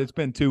 Todd, it's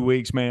been 2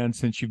 weeks, man,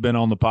 since you've been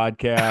on the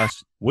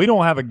podcast. We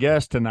don't have a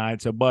guest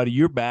tonight, so, buddy,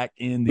 you're back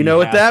in the You know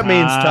what that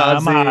means,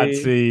 Todd?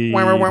 Here we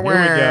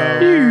go.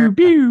 Pew,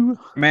 pew.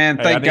 Man,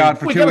 thank God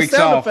for 2 weeks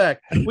off.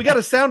 Effect. We got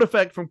a sound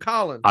effect from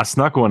Colin. I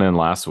snuck one in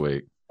last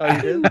week. Oh,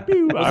 you did?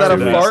 Was I that a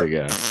heard fart?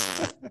 Again.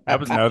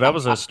 That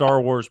was a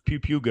Star Wars pew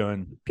pew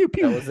gun. Pew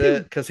pew. That was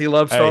it, because he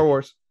loves Star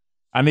Wars.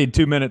 I need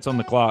 2 minutes on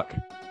the clock.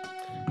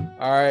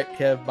 All right,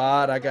 Kev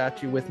Bod, I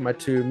got you with my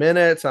 2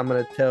 minutes. I'm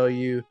going to tell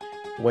you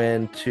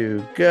when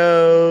to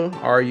go.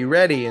 Are you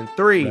ready? In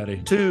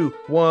 3, 2,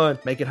 1,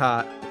 make it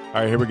hot. All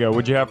right, here we go.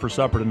 What'd you have for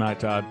supper tonight,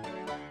 Todd?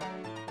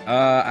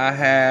 I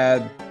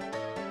had,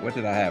 what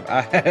did I have?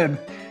 I had,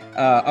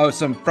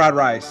 some fried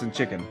rice and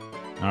chicken.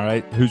 All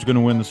right, who's going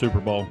to win the Super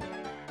Bowl?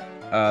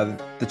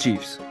 The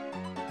Chiefs.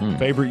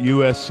 Favorite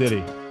U.S.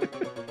 city?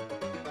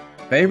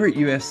 Favorite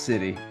U.S.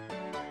 city?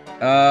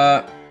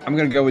 I'm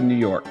going to go with New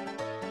York.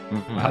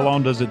 How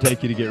long does it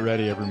take you to get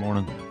ready every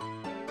morning?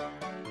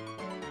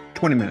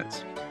 20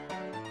 minutes.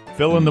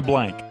 Fill in the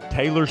blank.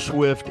 Taylor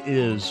Swift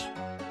is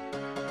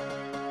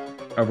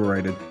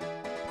overrated.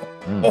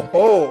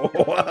 Oh,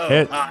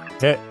 wow.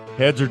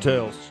 Heads or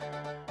tails?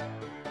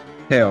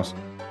 Tails.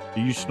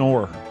 Do you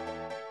snore?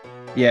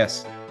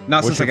 Yes.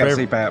 Not What's since I got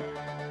your CPAP.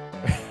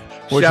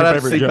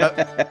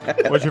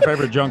 What's your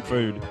favorite junk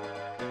food?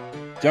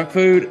 Junk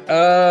food?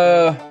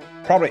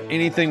 Probably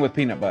anything with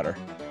peanut butter.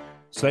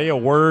 Say a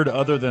word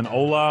other than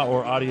hola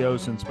or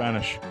adios in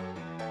Spanish.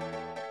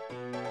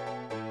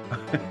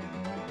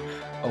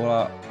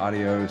 Hola,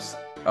 adios.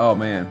 Oh,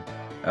 man.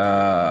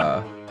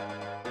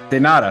 De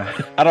nada.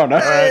 I don't know.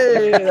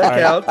 Hey,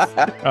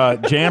 that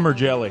counts. Jam or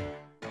jelly?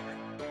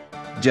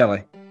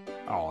 Jelly.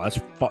 Oh,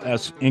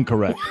 that's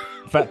incorrect.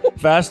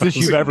 Fastest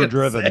you've ever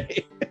driven.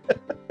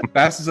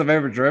 Fastest I've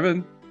ever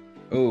driven?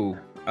 Ooh.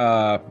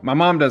 My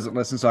mom doesn't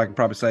listen, so I can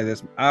probably say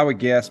this. I would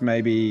guess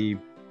maybe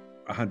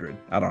 100.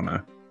 I don't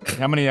know.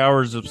 How many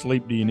hours of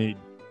sleep do you need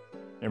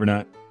every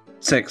night?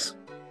 6.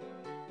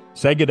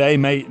 Say good day,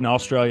 mate, in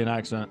Australian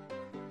accent.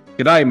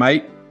 Good day,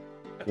 mate.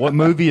 What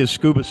movie is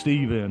Scuba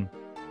Steve in?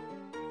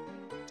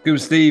 Scuba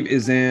Steve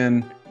is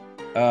in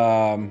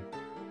Scuba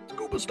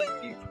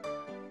Steve.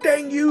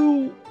 Dang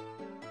you.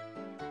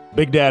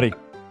 Big Daddy.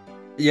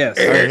 Yes.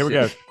 All right, here we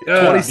go.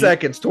 20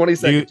 seconds. 20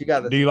 seconds. You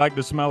got this. Do you like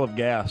the smell of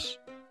gas?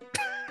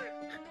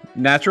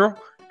 Natural?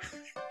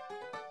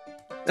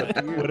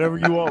 Whatever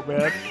you want,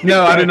 man.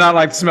 No, I do not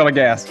like the smell of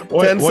gas.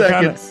 10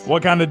 seconds.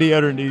 What kind of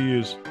deodorant do you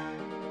use?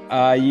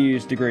 I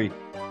use Degree.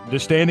 Do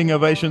standing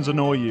ovations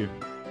annoy you?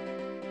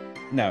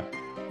 No.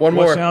 One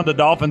What more. sound do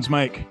dolphins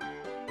make?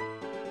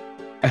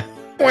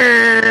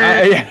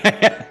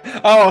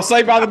 Oh,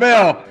 Saved by the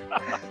Bell.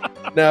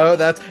 No,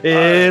 that's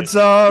it's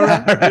all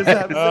right.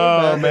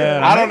 Oh,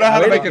 man. I don't know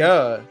how to make it.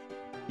 Go.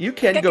 You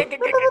can go.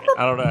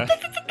 I don't know.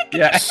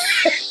 Yeah.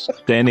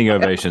 Standing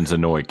ovations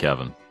annoy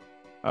Kevin.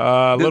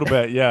 A little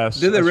bit, yes.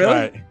 Do they That's really?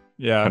 right.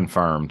 Yeah,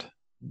 Confirmed.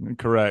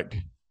 correct.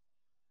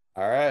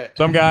 All right.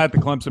 Some guy at the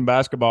Clemson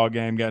basketball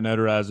game got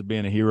notarized as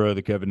being a hero of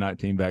the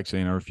COVID-19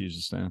 vaccine. I refuse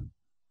to stand.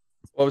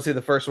 What was he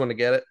the first one to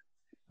get it?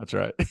 That's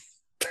right.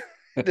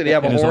 Did he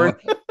have a In his horn?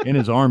 in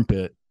his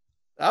armpit.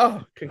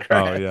 Oh,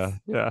 congrats. Oh, yeah.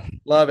 Yeah.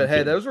 Love it.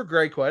 Hey, those were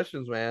great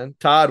questions, man.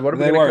 Todd, what are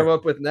we They going to were. come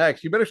up with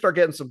next? You better start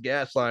getting some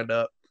gas lined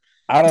up.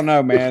 I don't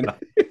know, man.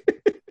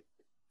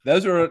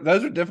 Those are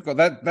difficult.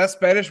 That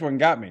Spanish one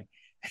got me.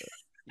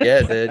 Yeah,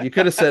 it did. You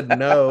could have said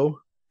no.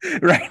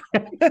 Right.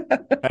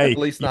 Hey, At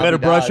least you not better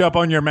be brush died. up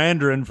on your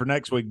Mandarin for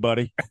next week,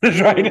 buddy.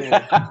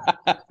 Right.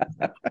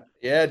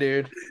 Yeah,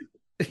 dude.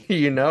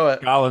 You know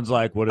it. Colin's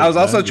like, what is I was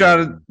also Mandarin?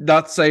 trying to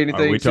not say Are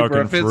anything we super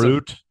talking offensive.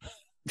 fruit?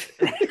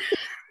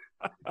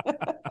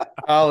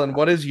 Colin,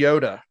 what is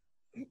Yoda?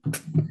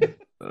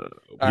 All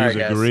right, He's a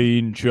guys.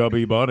 green,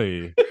 chubby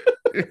bunny.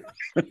 His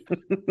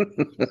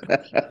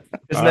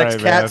All next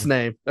right, cat's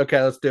man. name.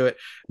 Okay, let's do it.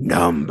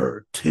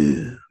 Number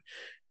 2.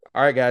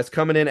 All right, guys,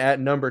 coming in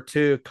at number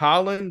 2.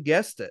 Colin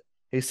guessed it.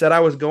 He said I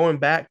was going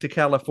back to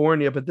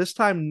California, but this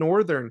time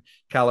Northern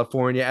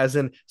California, as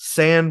in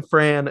San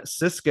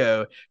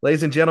Francisco.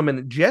 Ladies and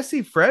gentlemen,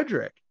 Jesse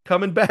Frederick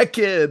coming back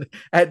in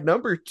at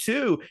number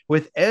 2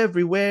 with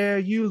Everywhere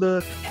You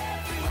Look. There's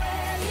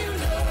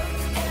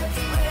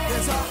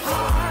a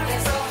heart,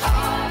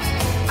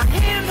 a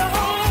hand to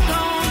hold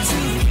on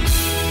to.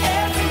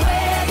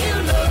 Everywhere you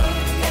look,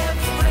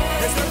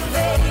 there's a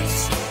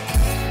face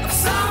of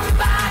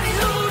somebody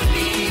who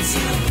needs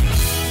you.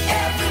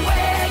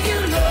 Everywhere you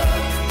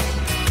look,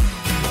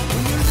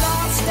 when you're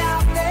lost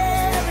out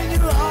there and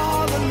you're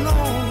all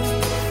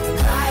alone,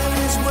 life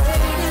is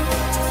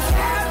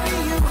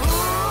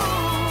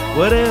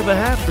Whatever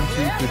happened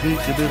to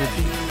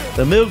predictability?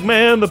 The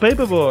milkman, the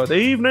paperboy, the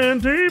evening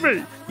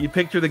TV. You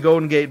picture the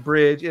Golden Gate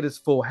Bridge. It is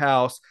Full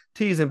House.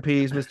 T's and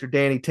P's, Mr.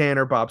 Danny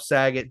Tanner, Bob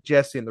Saget,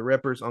 Jesse and the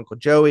Rippers, Uncle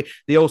Joey,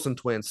 the Olsen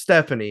twins,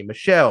 Stephanie,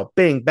 Michelle,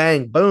 Bing,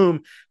 Bang,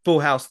 Boom. Full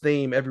House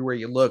theme everywhere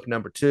you look.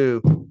 Number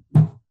 2.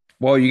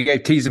 Well, you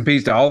gave T's and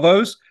P's to all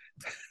those?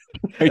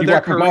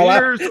 Their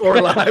careers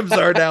or lives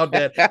are now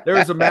dead. There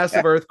was a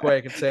massive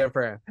earthquake in San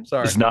Fran.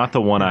 Sorry. It's not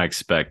the one I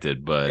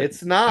expected, but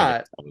It's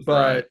not,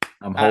 but right.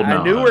 I'm holding I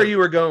on. knew where you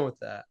were going with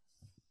that.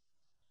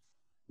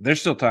 There's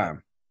still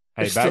time.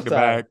 Hey, There's still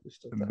time. There's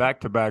still time.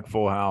 back to back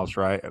Full House,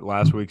 right?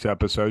 Last week's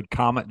episode,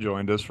 Comet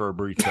joined us for a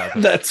brief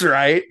second. That's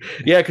right.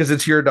 Yeah, because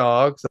it's your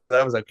dog, so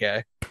that was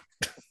okay.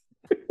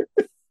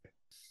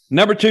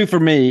 Number 2 for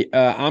me,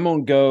 I'm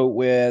going to go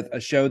with a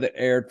show that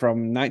aired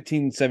from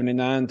 1979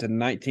 to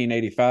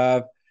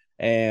 1985,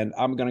 and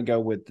I'm going to go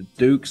with the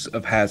Dukes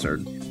of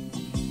Hazzard.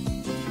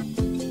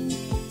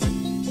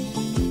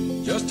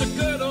 Just a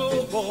good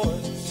old boy,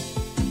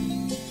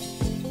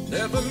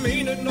 never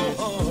meaning no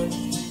harm.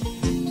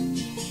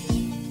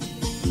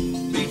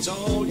 Beats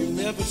all you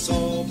never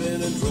saw,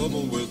 been in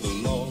trouble with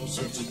the law.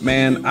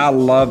 Man, I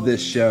love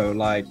this show.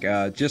 Like,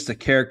 just the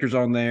characters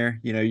on there.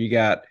 You know, you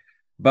got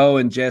Bo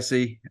and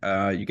Jesse.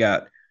 You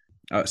got,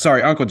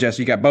 Uncle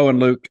Jesse. You got Bo and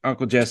Luke,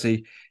 Uncle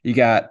Jesse. You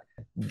got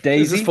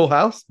Daisy. Is this Full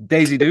House?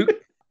 Daisy Duke.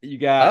 You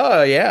got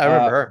Oh, yeah, I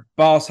remember her.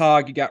 Boss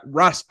Hog. You got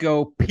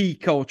Roscoe P.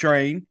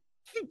 Coltrane.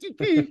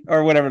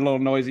 Or whatever little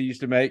noise he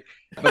used to make.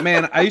 But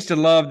man, I used to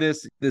love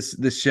this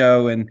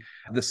show, and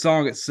the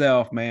song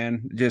itself,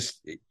 man, just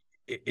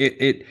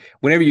it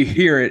whenever you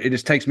hear it, it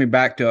just takes me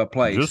back to a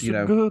place. Just you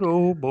know, good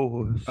old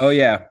boys. oh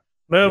yeah,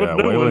 Never doing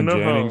Waylon no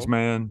Jennings, harm.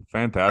 man,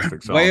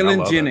 fantastic song. I Waylon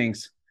love it.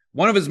 Jennings,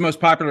 one of his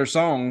most popular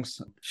songs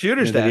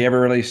Shooter's that he Dad.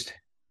 ever released.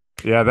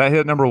 Yeah, that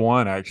hit number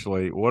 1,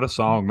 actually. What a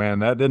song, man.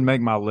 That didn't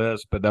make my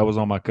list, but that was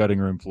on my cutting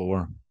room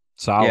floor.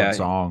 Solid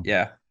song.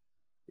 Yeah.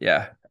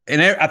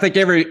 And I think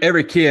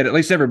every kid, at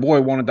least every boy,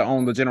 wanted to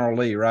own the General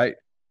Lee, right?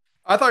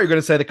 I thought you were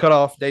going to say the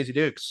cutoff Daisy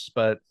Dukes,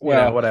 but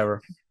Well,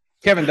 whatever.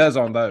 Kevin does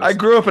own those. I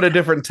grew up at a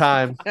different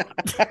time. No,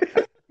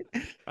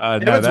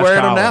 Kevin's that's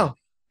wearing them Colin. now.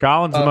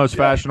 Colin's the Oh, most yeah.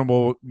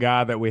 fashionable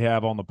guy that we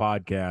have on the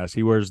podcast.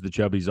 He wears the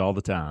chubbies all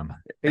the time.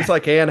 He's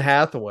like Anne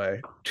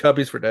Hathaway.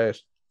 Chubbies for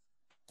days.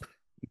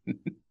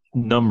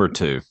 Number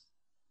 2.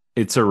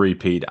 It's a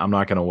repeat. I'm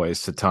not going to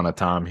waste a ton of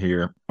time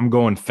here. I'm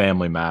going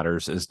Family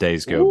Matters as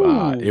days go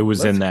by. Ooh, It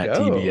was in that let's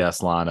go.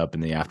 TBS lineup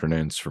in the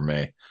afternoons for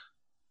me.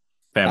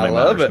 Family I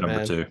love Matters it, number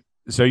man. 2.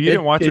 So you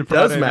didn't watch it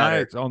does Friday matter.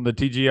 nights on the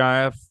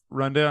TGIF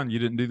rundown? You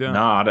didn't do that?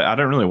 No, I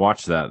didn't really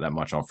watch that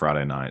much on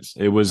Friday nights.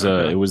 It was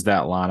Okay. it was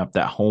that lineup,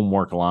 that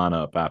homework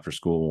lineup after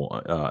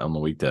school on the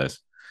weekdays.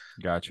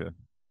 Gotcha.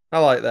 I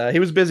like that. He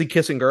was busy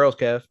kissing girls,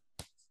 Kev.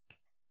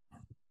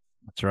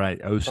 That's right.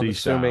 I'm OC style.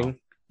 assuming.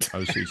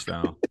 OC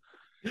style.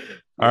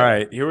 All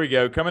right, here we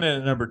go. Coming in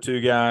at number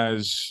 2,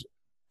 guys.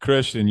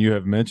 Christian, you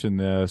have mentioned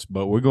this,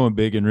 but we're going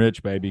big and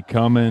rich, baby.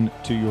 Coming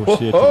to your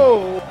city.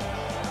 Oh, Well,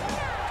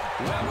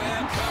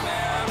 we're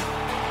coming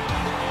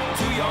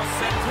to your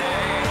city.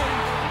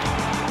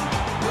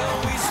 Well,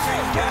 we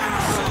street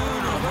guys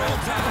soon or roll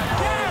tide.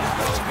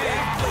 Go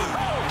big blue.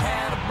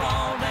 Had a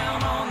ball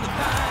down on the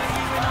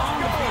bayou and on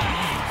the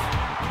beach.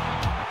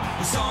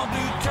 We saw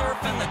blue turf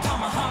and the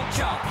tomahawk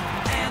chop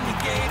and the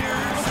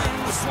gators in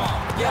the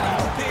swamp.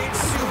 Yellow pigs,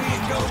 suey,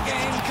 go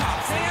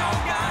Gamecocks. They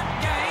all got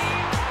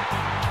game.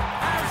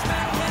 Irish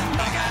metal and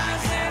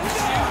Buckeyes and the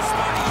shoes.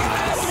 Sparty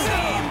USC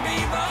and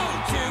Bevo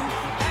too.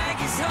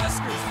 Aggies,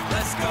 Huskers,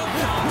 let's go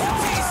Dogs and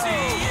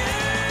TCU.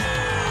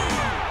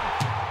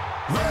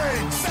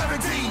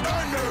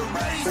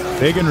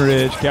 Big and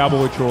Rich,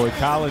 Cowboy Troy,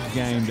 College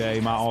Game Day,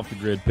 my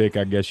off-the-grid pick,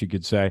 I guess you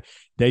could say.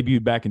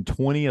 Debuted back in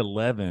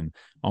 2011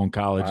 on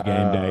College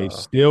Game Day.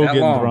 Still That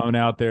getting long. thrown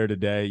out there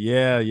today.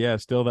 Yeah,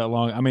 still that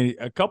long. I mean,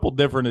 a couple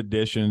different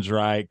editions,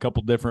 right? A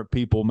couple different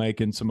people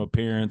making some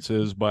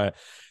appearances, but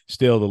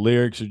still the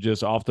lyrics are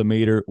just off the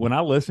meter. When I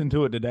listened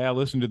to it today, I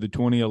listened to the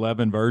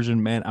 2011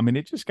 version, man. I mean,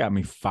 it just got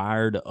me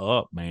fired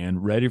up, man.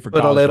 Ready for put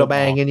a college little football.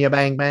 bang in your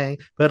bang bang.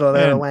 Put a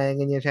little Man. wang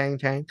in your chang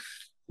chang.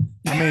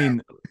 I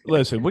mean,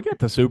 listen, we got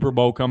the Super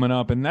Bowl coming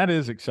up, and that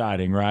is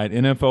exciting, right?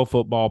 NFL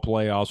football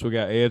playoffs. We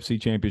got AFC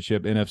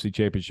Championship, NFC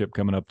Championship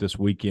coming up this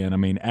weekend. I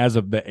mean, as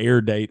of the air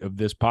date of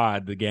this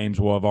pod, the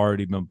games will have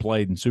already been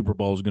played, and Super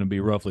Bowl is going to be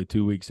roughly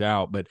 2 weeks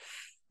out. But,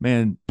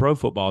 man, pro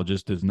football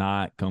just does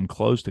not come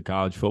close to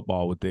college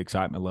football with the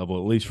excitement level,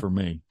 at least for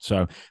me.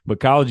 So,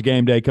 but College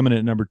Game Day coming in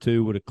at number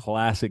 2 with a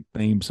classic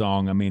theme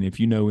song. I mean, if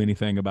you know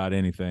anything about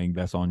anything,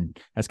 that's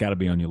got to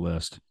be on your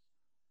list.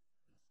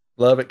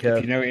 Love it, Kev.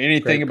 If you know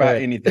anything Great about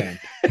pick. anything.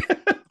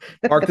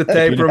 Mark the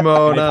tape,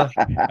 Ramona.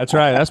 That's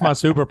right. That's my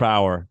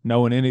superpower,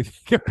 knowing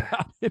anything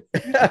about it.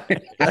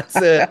 That's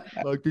it.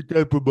 Like the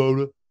tape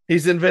promoter.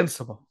 He's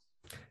invincible.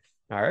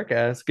 All right,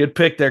 guys. Good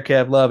pick there,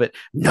 Kev. Love it.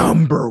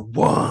 Number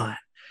 1.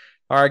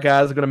 All right,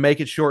 guys, I'm going to make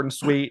it short and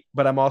sweet,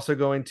 but I'm also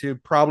going to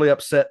probably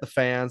upset the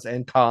fans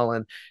and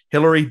Colin.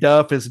 Hillary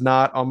Duff is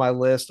not on my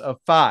list of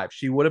 5.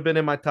 She would have been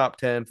in my top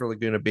 10 for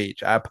Laguna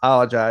Beach. I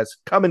apologize.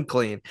 Coming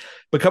clean.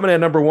 But coming in at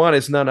number 1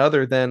 is none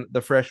other than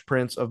the Fresh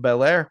Prince of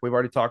Bel-Air. We've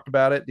already talked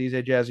about it.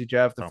 DJ Jazzy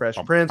Jeff, the Fresh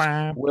Prince,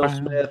 Will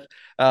Smith,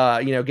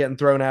 getting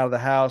thrown out of the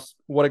house.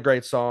 What a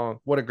great song.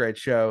 What a great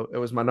show. It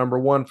was my number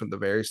 1 from the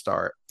very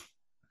start.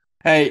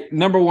 Hey,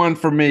 number 1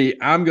 for me,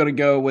 I'm going to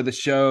go with a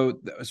show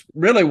that was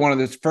really one of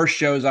the first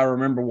shows I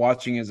remember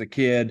watching as a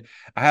kid.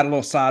 I had a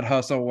little side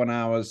hustle when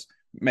I was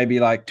maybe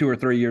like 2 or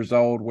 3 years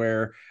old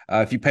where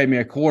if you paid me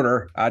a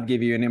quarter, I'd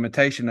give you an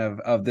imitation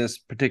of this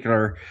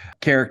particular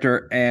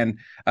character. And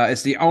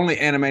it's the only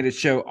animated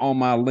show on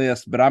my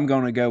list, but I'm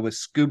going to go with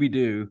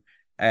Scooby-Doo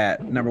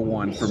at number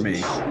 1 for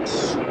me.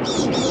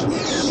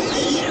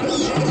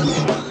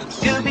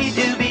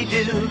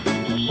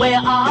 Scooby-Dooby-Doo, where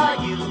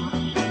are you?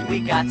 We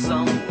got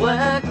some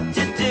work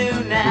to do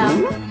now.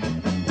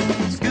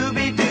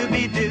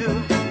 Scooby-Dooby-Doo,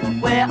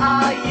 where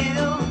are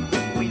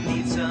you? We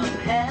need some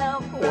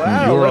help.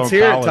 Wow, let's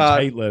hear it, Todd.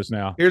 Hate list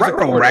now. Here's a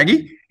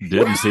Raggy.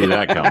 Didn't see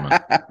that coming.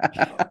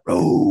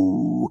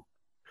 All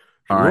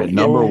right,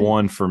 number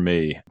 1 for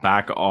me.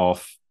 Back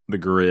off the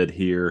grid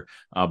here,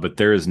 but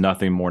there is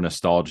nothing more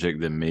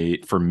nostalgic than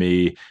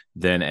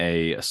than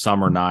a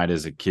summer night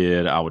as a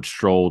kid. I would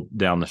stroll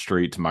down the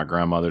street to my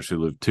grandmother's who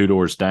lived 2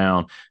 doors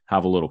down,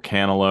 have a little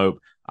cantaloupe.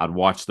 I'd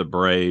watch the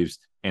Braves,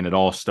 and it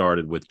all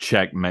started with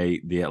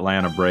Checkmate, the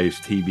Atlanta Braves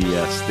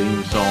TBS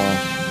theme song.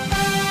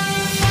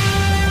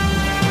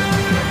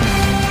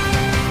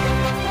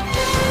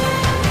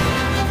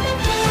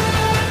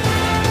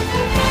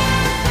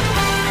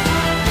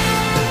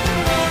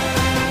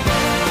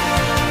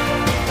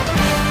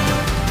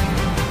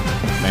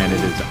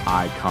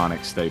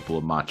 Iconic staple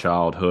of my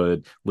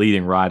childhood,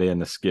 leading right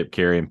into Skip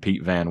Carey and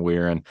Pete Van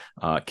Wieren,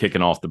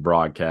 kicking off the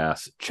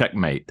broadcast.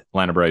 Checkmate,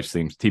 Atlanta Braves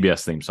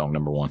TBS theme song,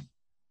 number 1.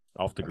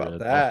 Off the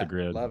grid. Off the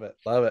grid. Love it.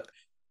 Love it.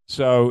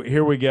 So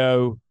here we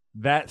go.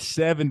 That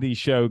 70s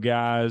show,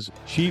 guys.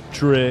 Cheap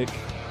Trick.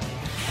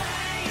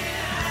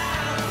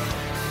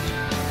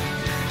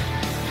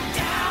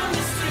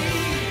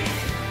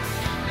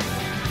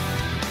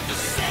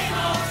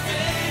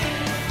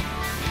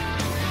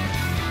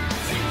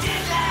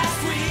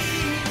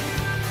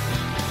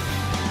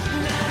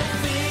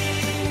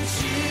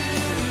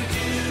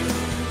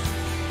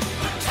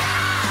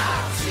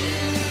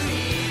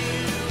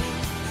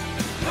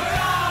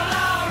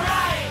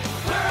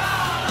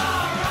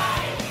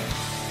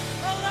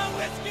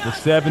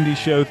 The 70s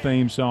show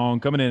theme song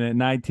coming in at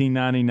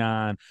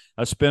 1999,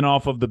 a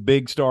spinoff of the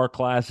Big Star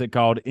classic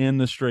called In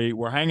the Street.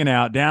 We're hanging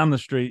out down the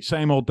street,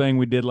 same old thing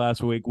we did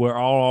last week. We're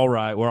all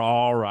right. We're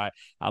all right.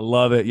 I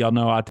love it. Y'all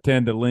know I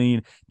tend to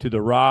lean to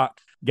the rock.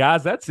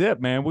 Guys, that's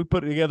it, man. We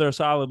put together a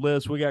solid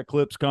list. We got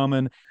clips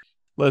coming.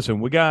 Listen,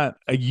 we got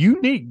a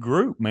unique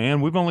group,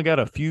 man. We've only got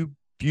a few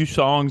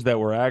songs that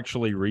were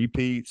actually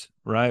repeats,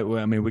 right?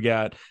 I mean, we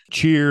got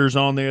Cheers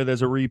on there.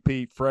 There's a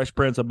repeat. Fresh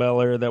Prince of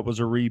Bel-Air, that was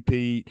a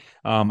repeat.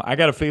 I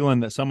got a feeling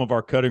that some of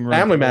our cutting room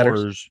Family floors,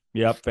 Matters.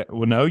 Yep.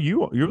 Well, no,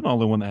 you're the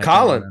only one that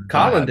had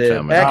Colin did.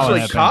 Family Actually,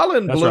 Matters.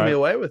 Colin That's blew right. me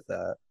away with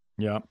that.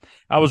 Yeah.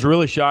 I was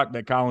really shocked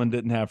that Colin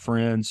didn't have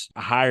Friends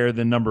higher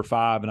than number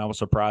 5, and I was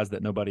surprised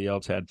that nobody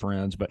else had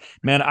Friends. But,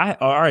 man,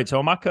 all right, so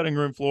on my cutting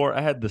room floor,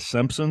 I had The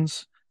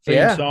Simpsons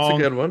theme song. That's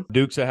a good one.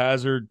 Dukes of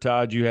Hazzard,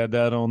 Todd, you had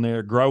that on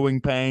there. Growing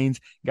Pains,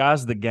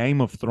 guys. The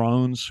Game of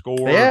Thrones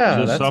score, Yeah,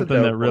 just that's a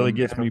something that dope really one,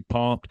 gets yeah. me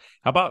pumped.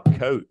 How about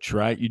Coach?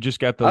 Right, you just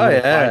got the Oh, little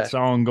yeah. fight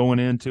song going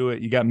into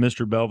it. You got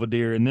Mr.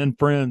 Belvedere, and then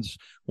Friends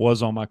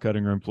was on my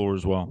cutting room floor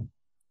as well.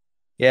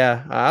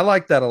 Yeah, I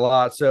like that a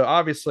lot. So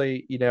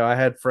obviously, I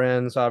had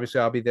Friends.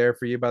 Obviously, I'll Be There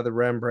For You by the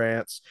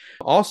Rembrandts.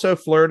 Also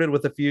flirted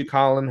with a few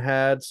Colin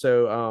had.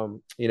 So,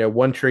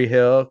 One Tree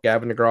Hill,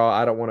 Gavin DeGraw,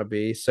 I Don't Want to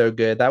Be. So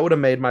good. That would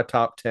have made my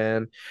top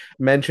 10.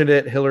 Mentioned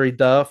it, Hillary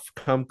Duff,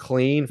 Come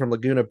Clean from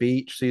Laguna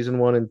Beach, season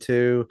 1 and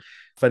 2.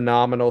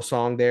 Phenomenal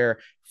song there.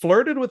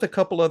 Flirted with a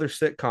couple other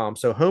sitcoms.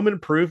 So Home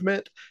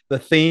Improvement, the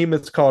theme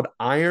is called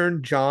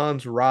Iron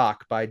John's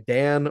Rock by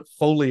Dan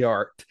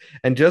Folliart.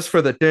 And just for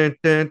the dun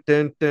dun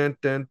dun dun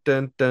dun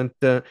dun dun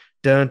dun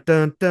dun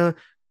dun dun,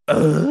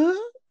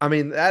 I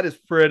mean, that is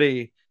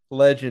pretty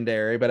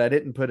legendary, but I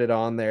didn't put it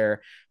on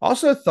there.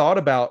 Also thought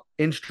about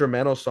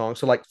instrumental songs.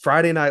 So like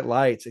Friday Night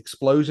Lights,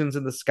 Explosions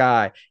in the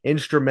Sky,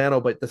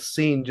 instrumental, but the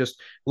scene just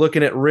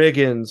looking at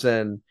Riggins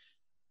and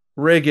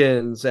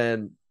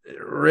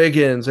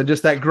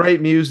just that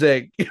great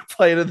music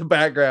playing in the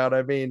background.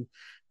 I mean,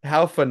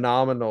 how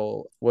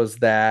phenomenal was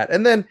that?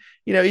 And then,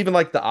 even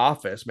like The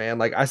Office, man,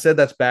 like I said,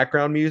 that's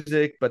background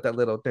music, but that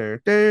little, I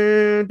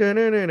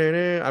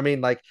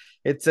mean, like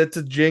it's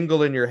a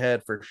jingle in your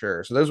head for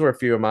sure. So those were a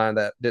few of mine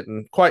that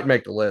didn't quite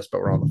make the list, but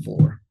were on the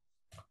floor.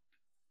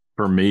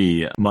 For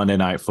me, Monday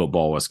Night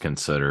Football was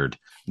considered.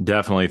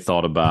 Definitely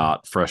thought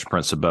about Fresh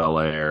Prince of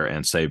Bel-Air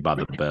and Saved by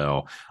the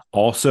Bell.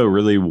 Also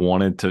really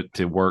wanted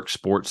to work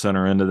Sports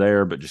Center into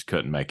there, but just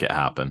couldn't make it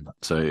happen.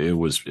 So it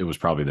was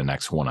probably the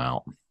next one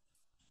out.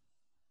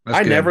 That's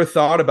I good. never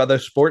thought about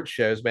those sports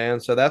shows, man.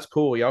 So that's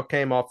cool. Y'all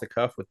came off the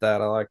cuff with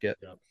that. I like it.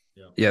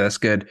 Yeah, that's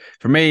good.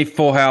 For me,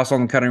 Full House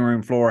on the cutting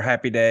room floor,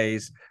 Happy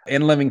Days,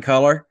 In Living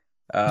Color.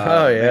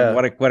 Oh, yeah.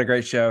 man, what a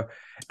great show.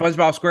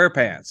 SpongeBob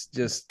SquarePants,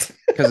 just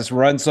because it's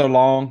run so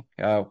long.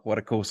 What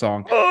a cool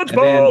song. And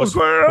then- What's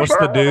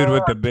the dude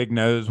with the big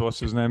nose? What's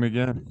his name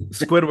again?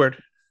 Squidward.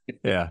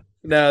 Yeah.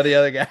 No, the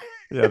other guy.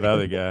 Yeah, the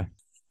other guy.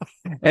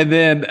 And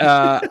then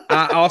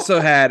I also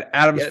had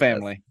Addams Yes.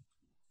 Family.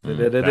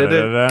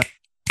 Da-da-da-da.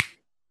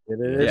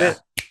 Yeah.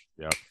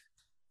 Yep.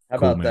 How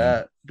Cool, about man.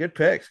 that? Good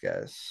picks,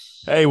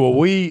 guys. Hey, well,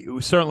 we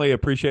certainly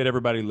appreciate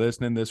everybody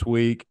listening this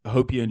week.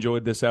 Hope you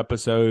enjoyed this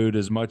episode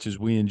as much as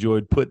we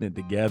enjoyed putting it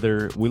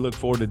together. We look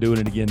forward to doing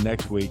it again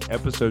next week.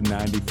 Episode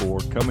 94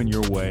 coming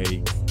your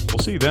way. We'll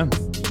see you then.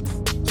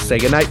 Say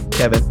goodnight,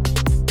 Kevin.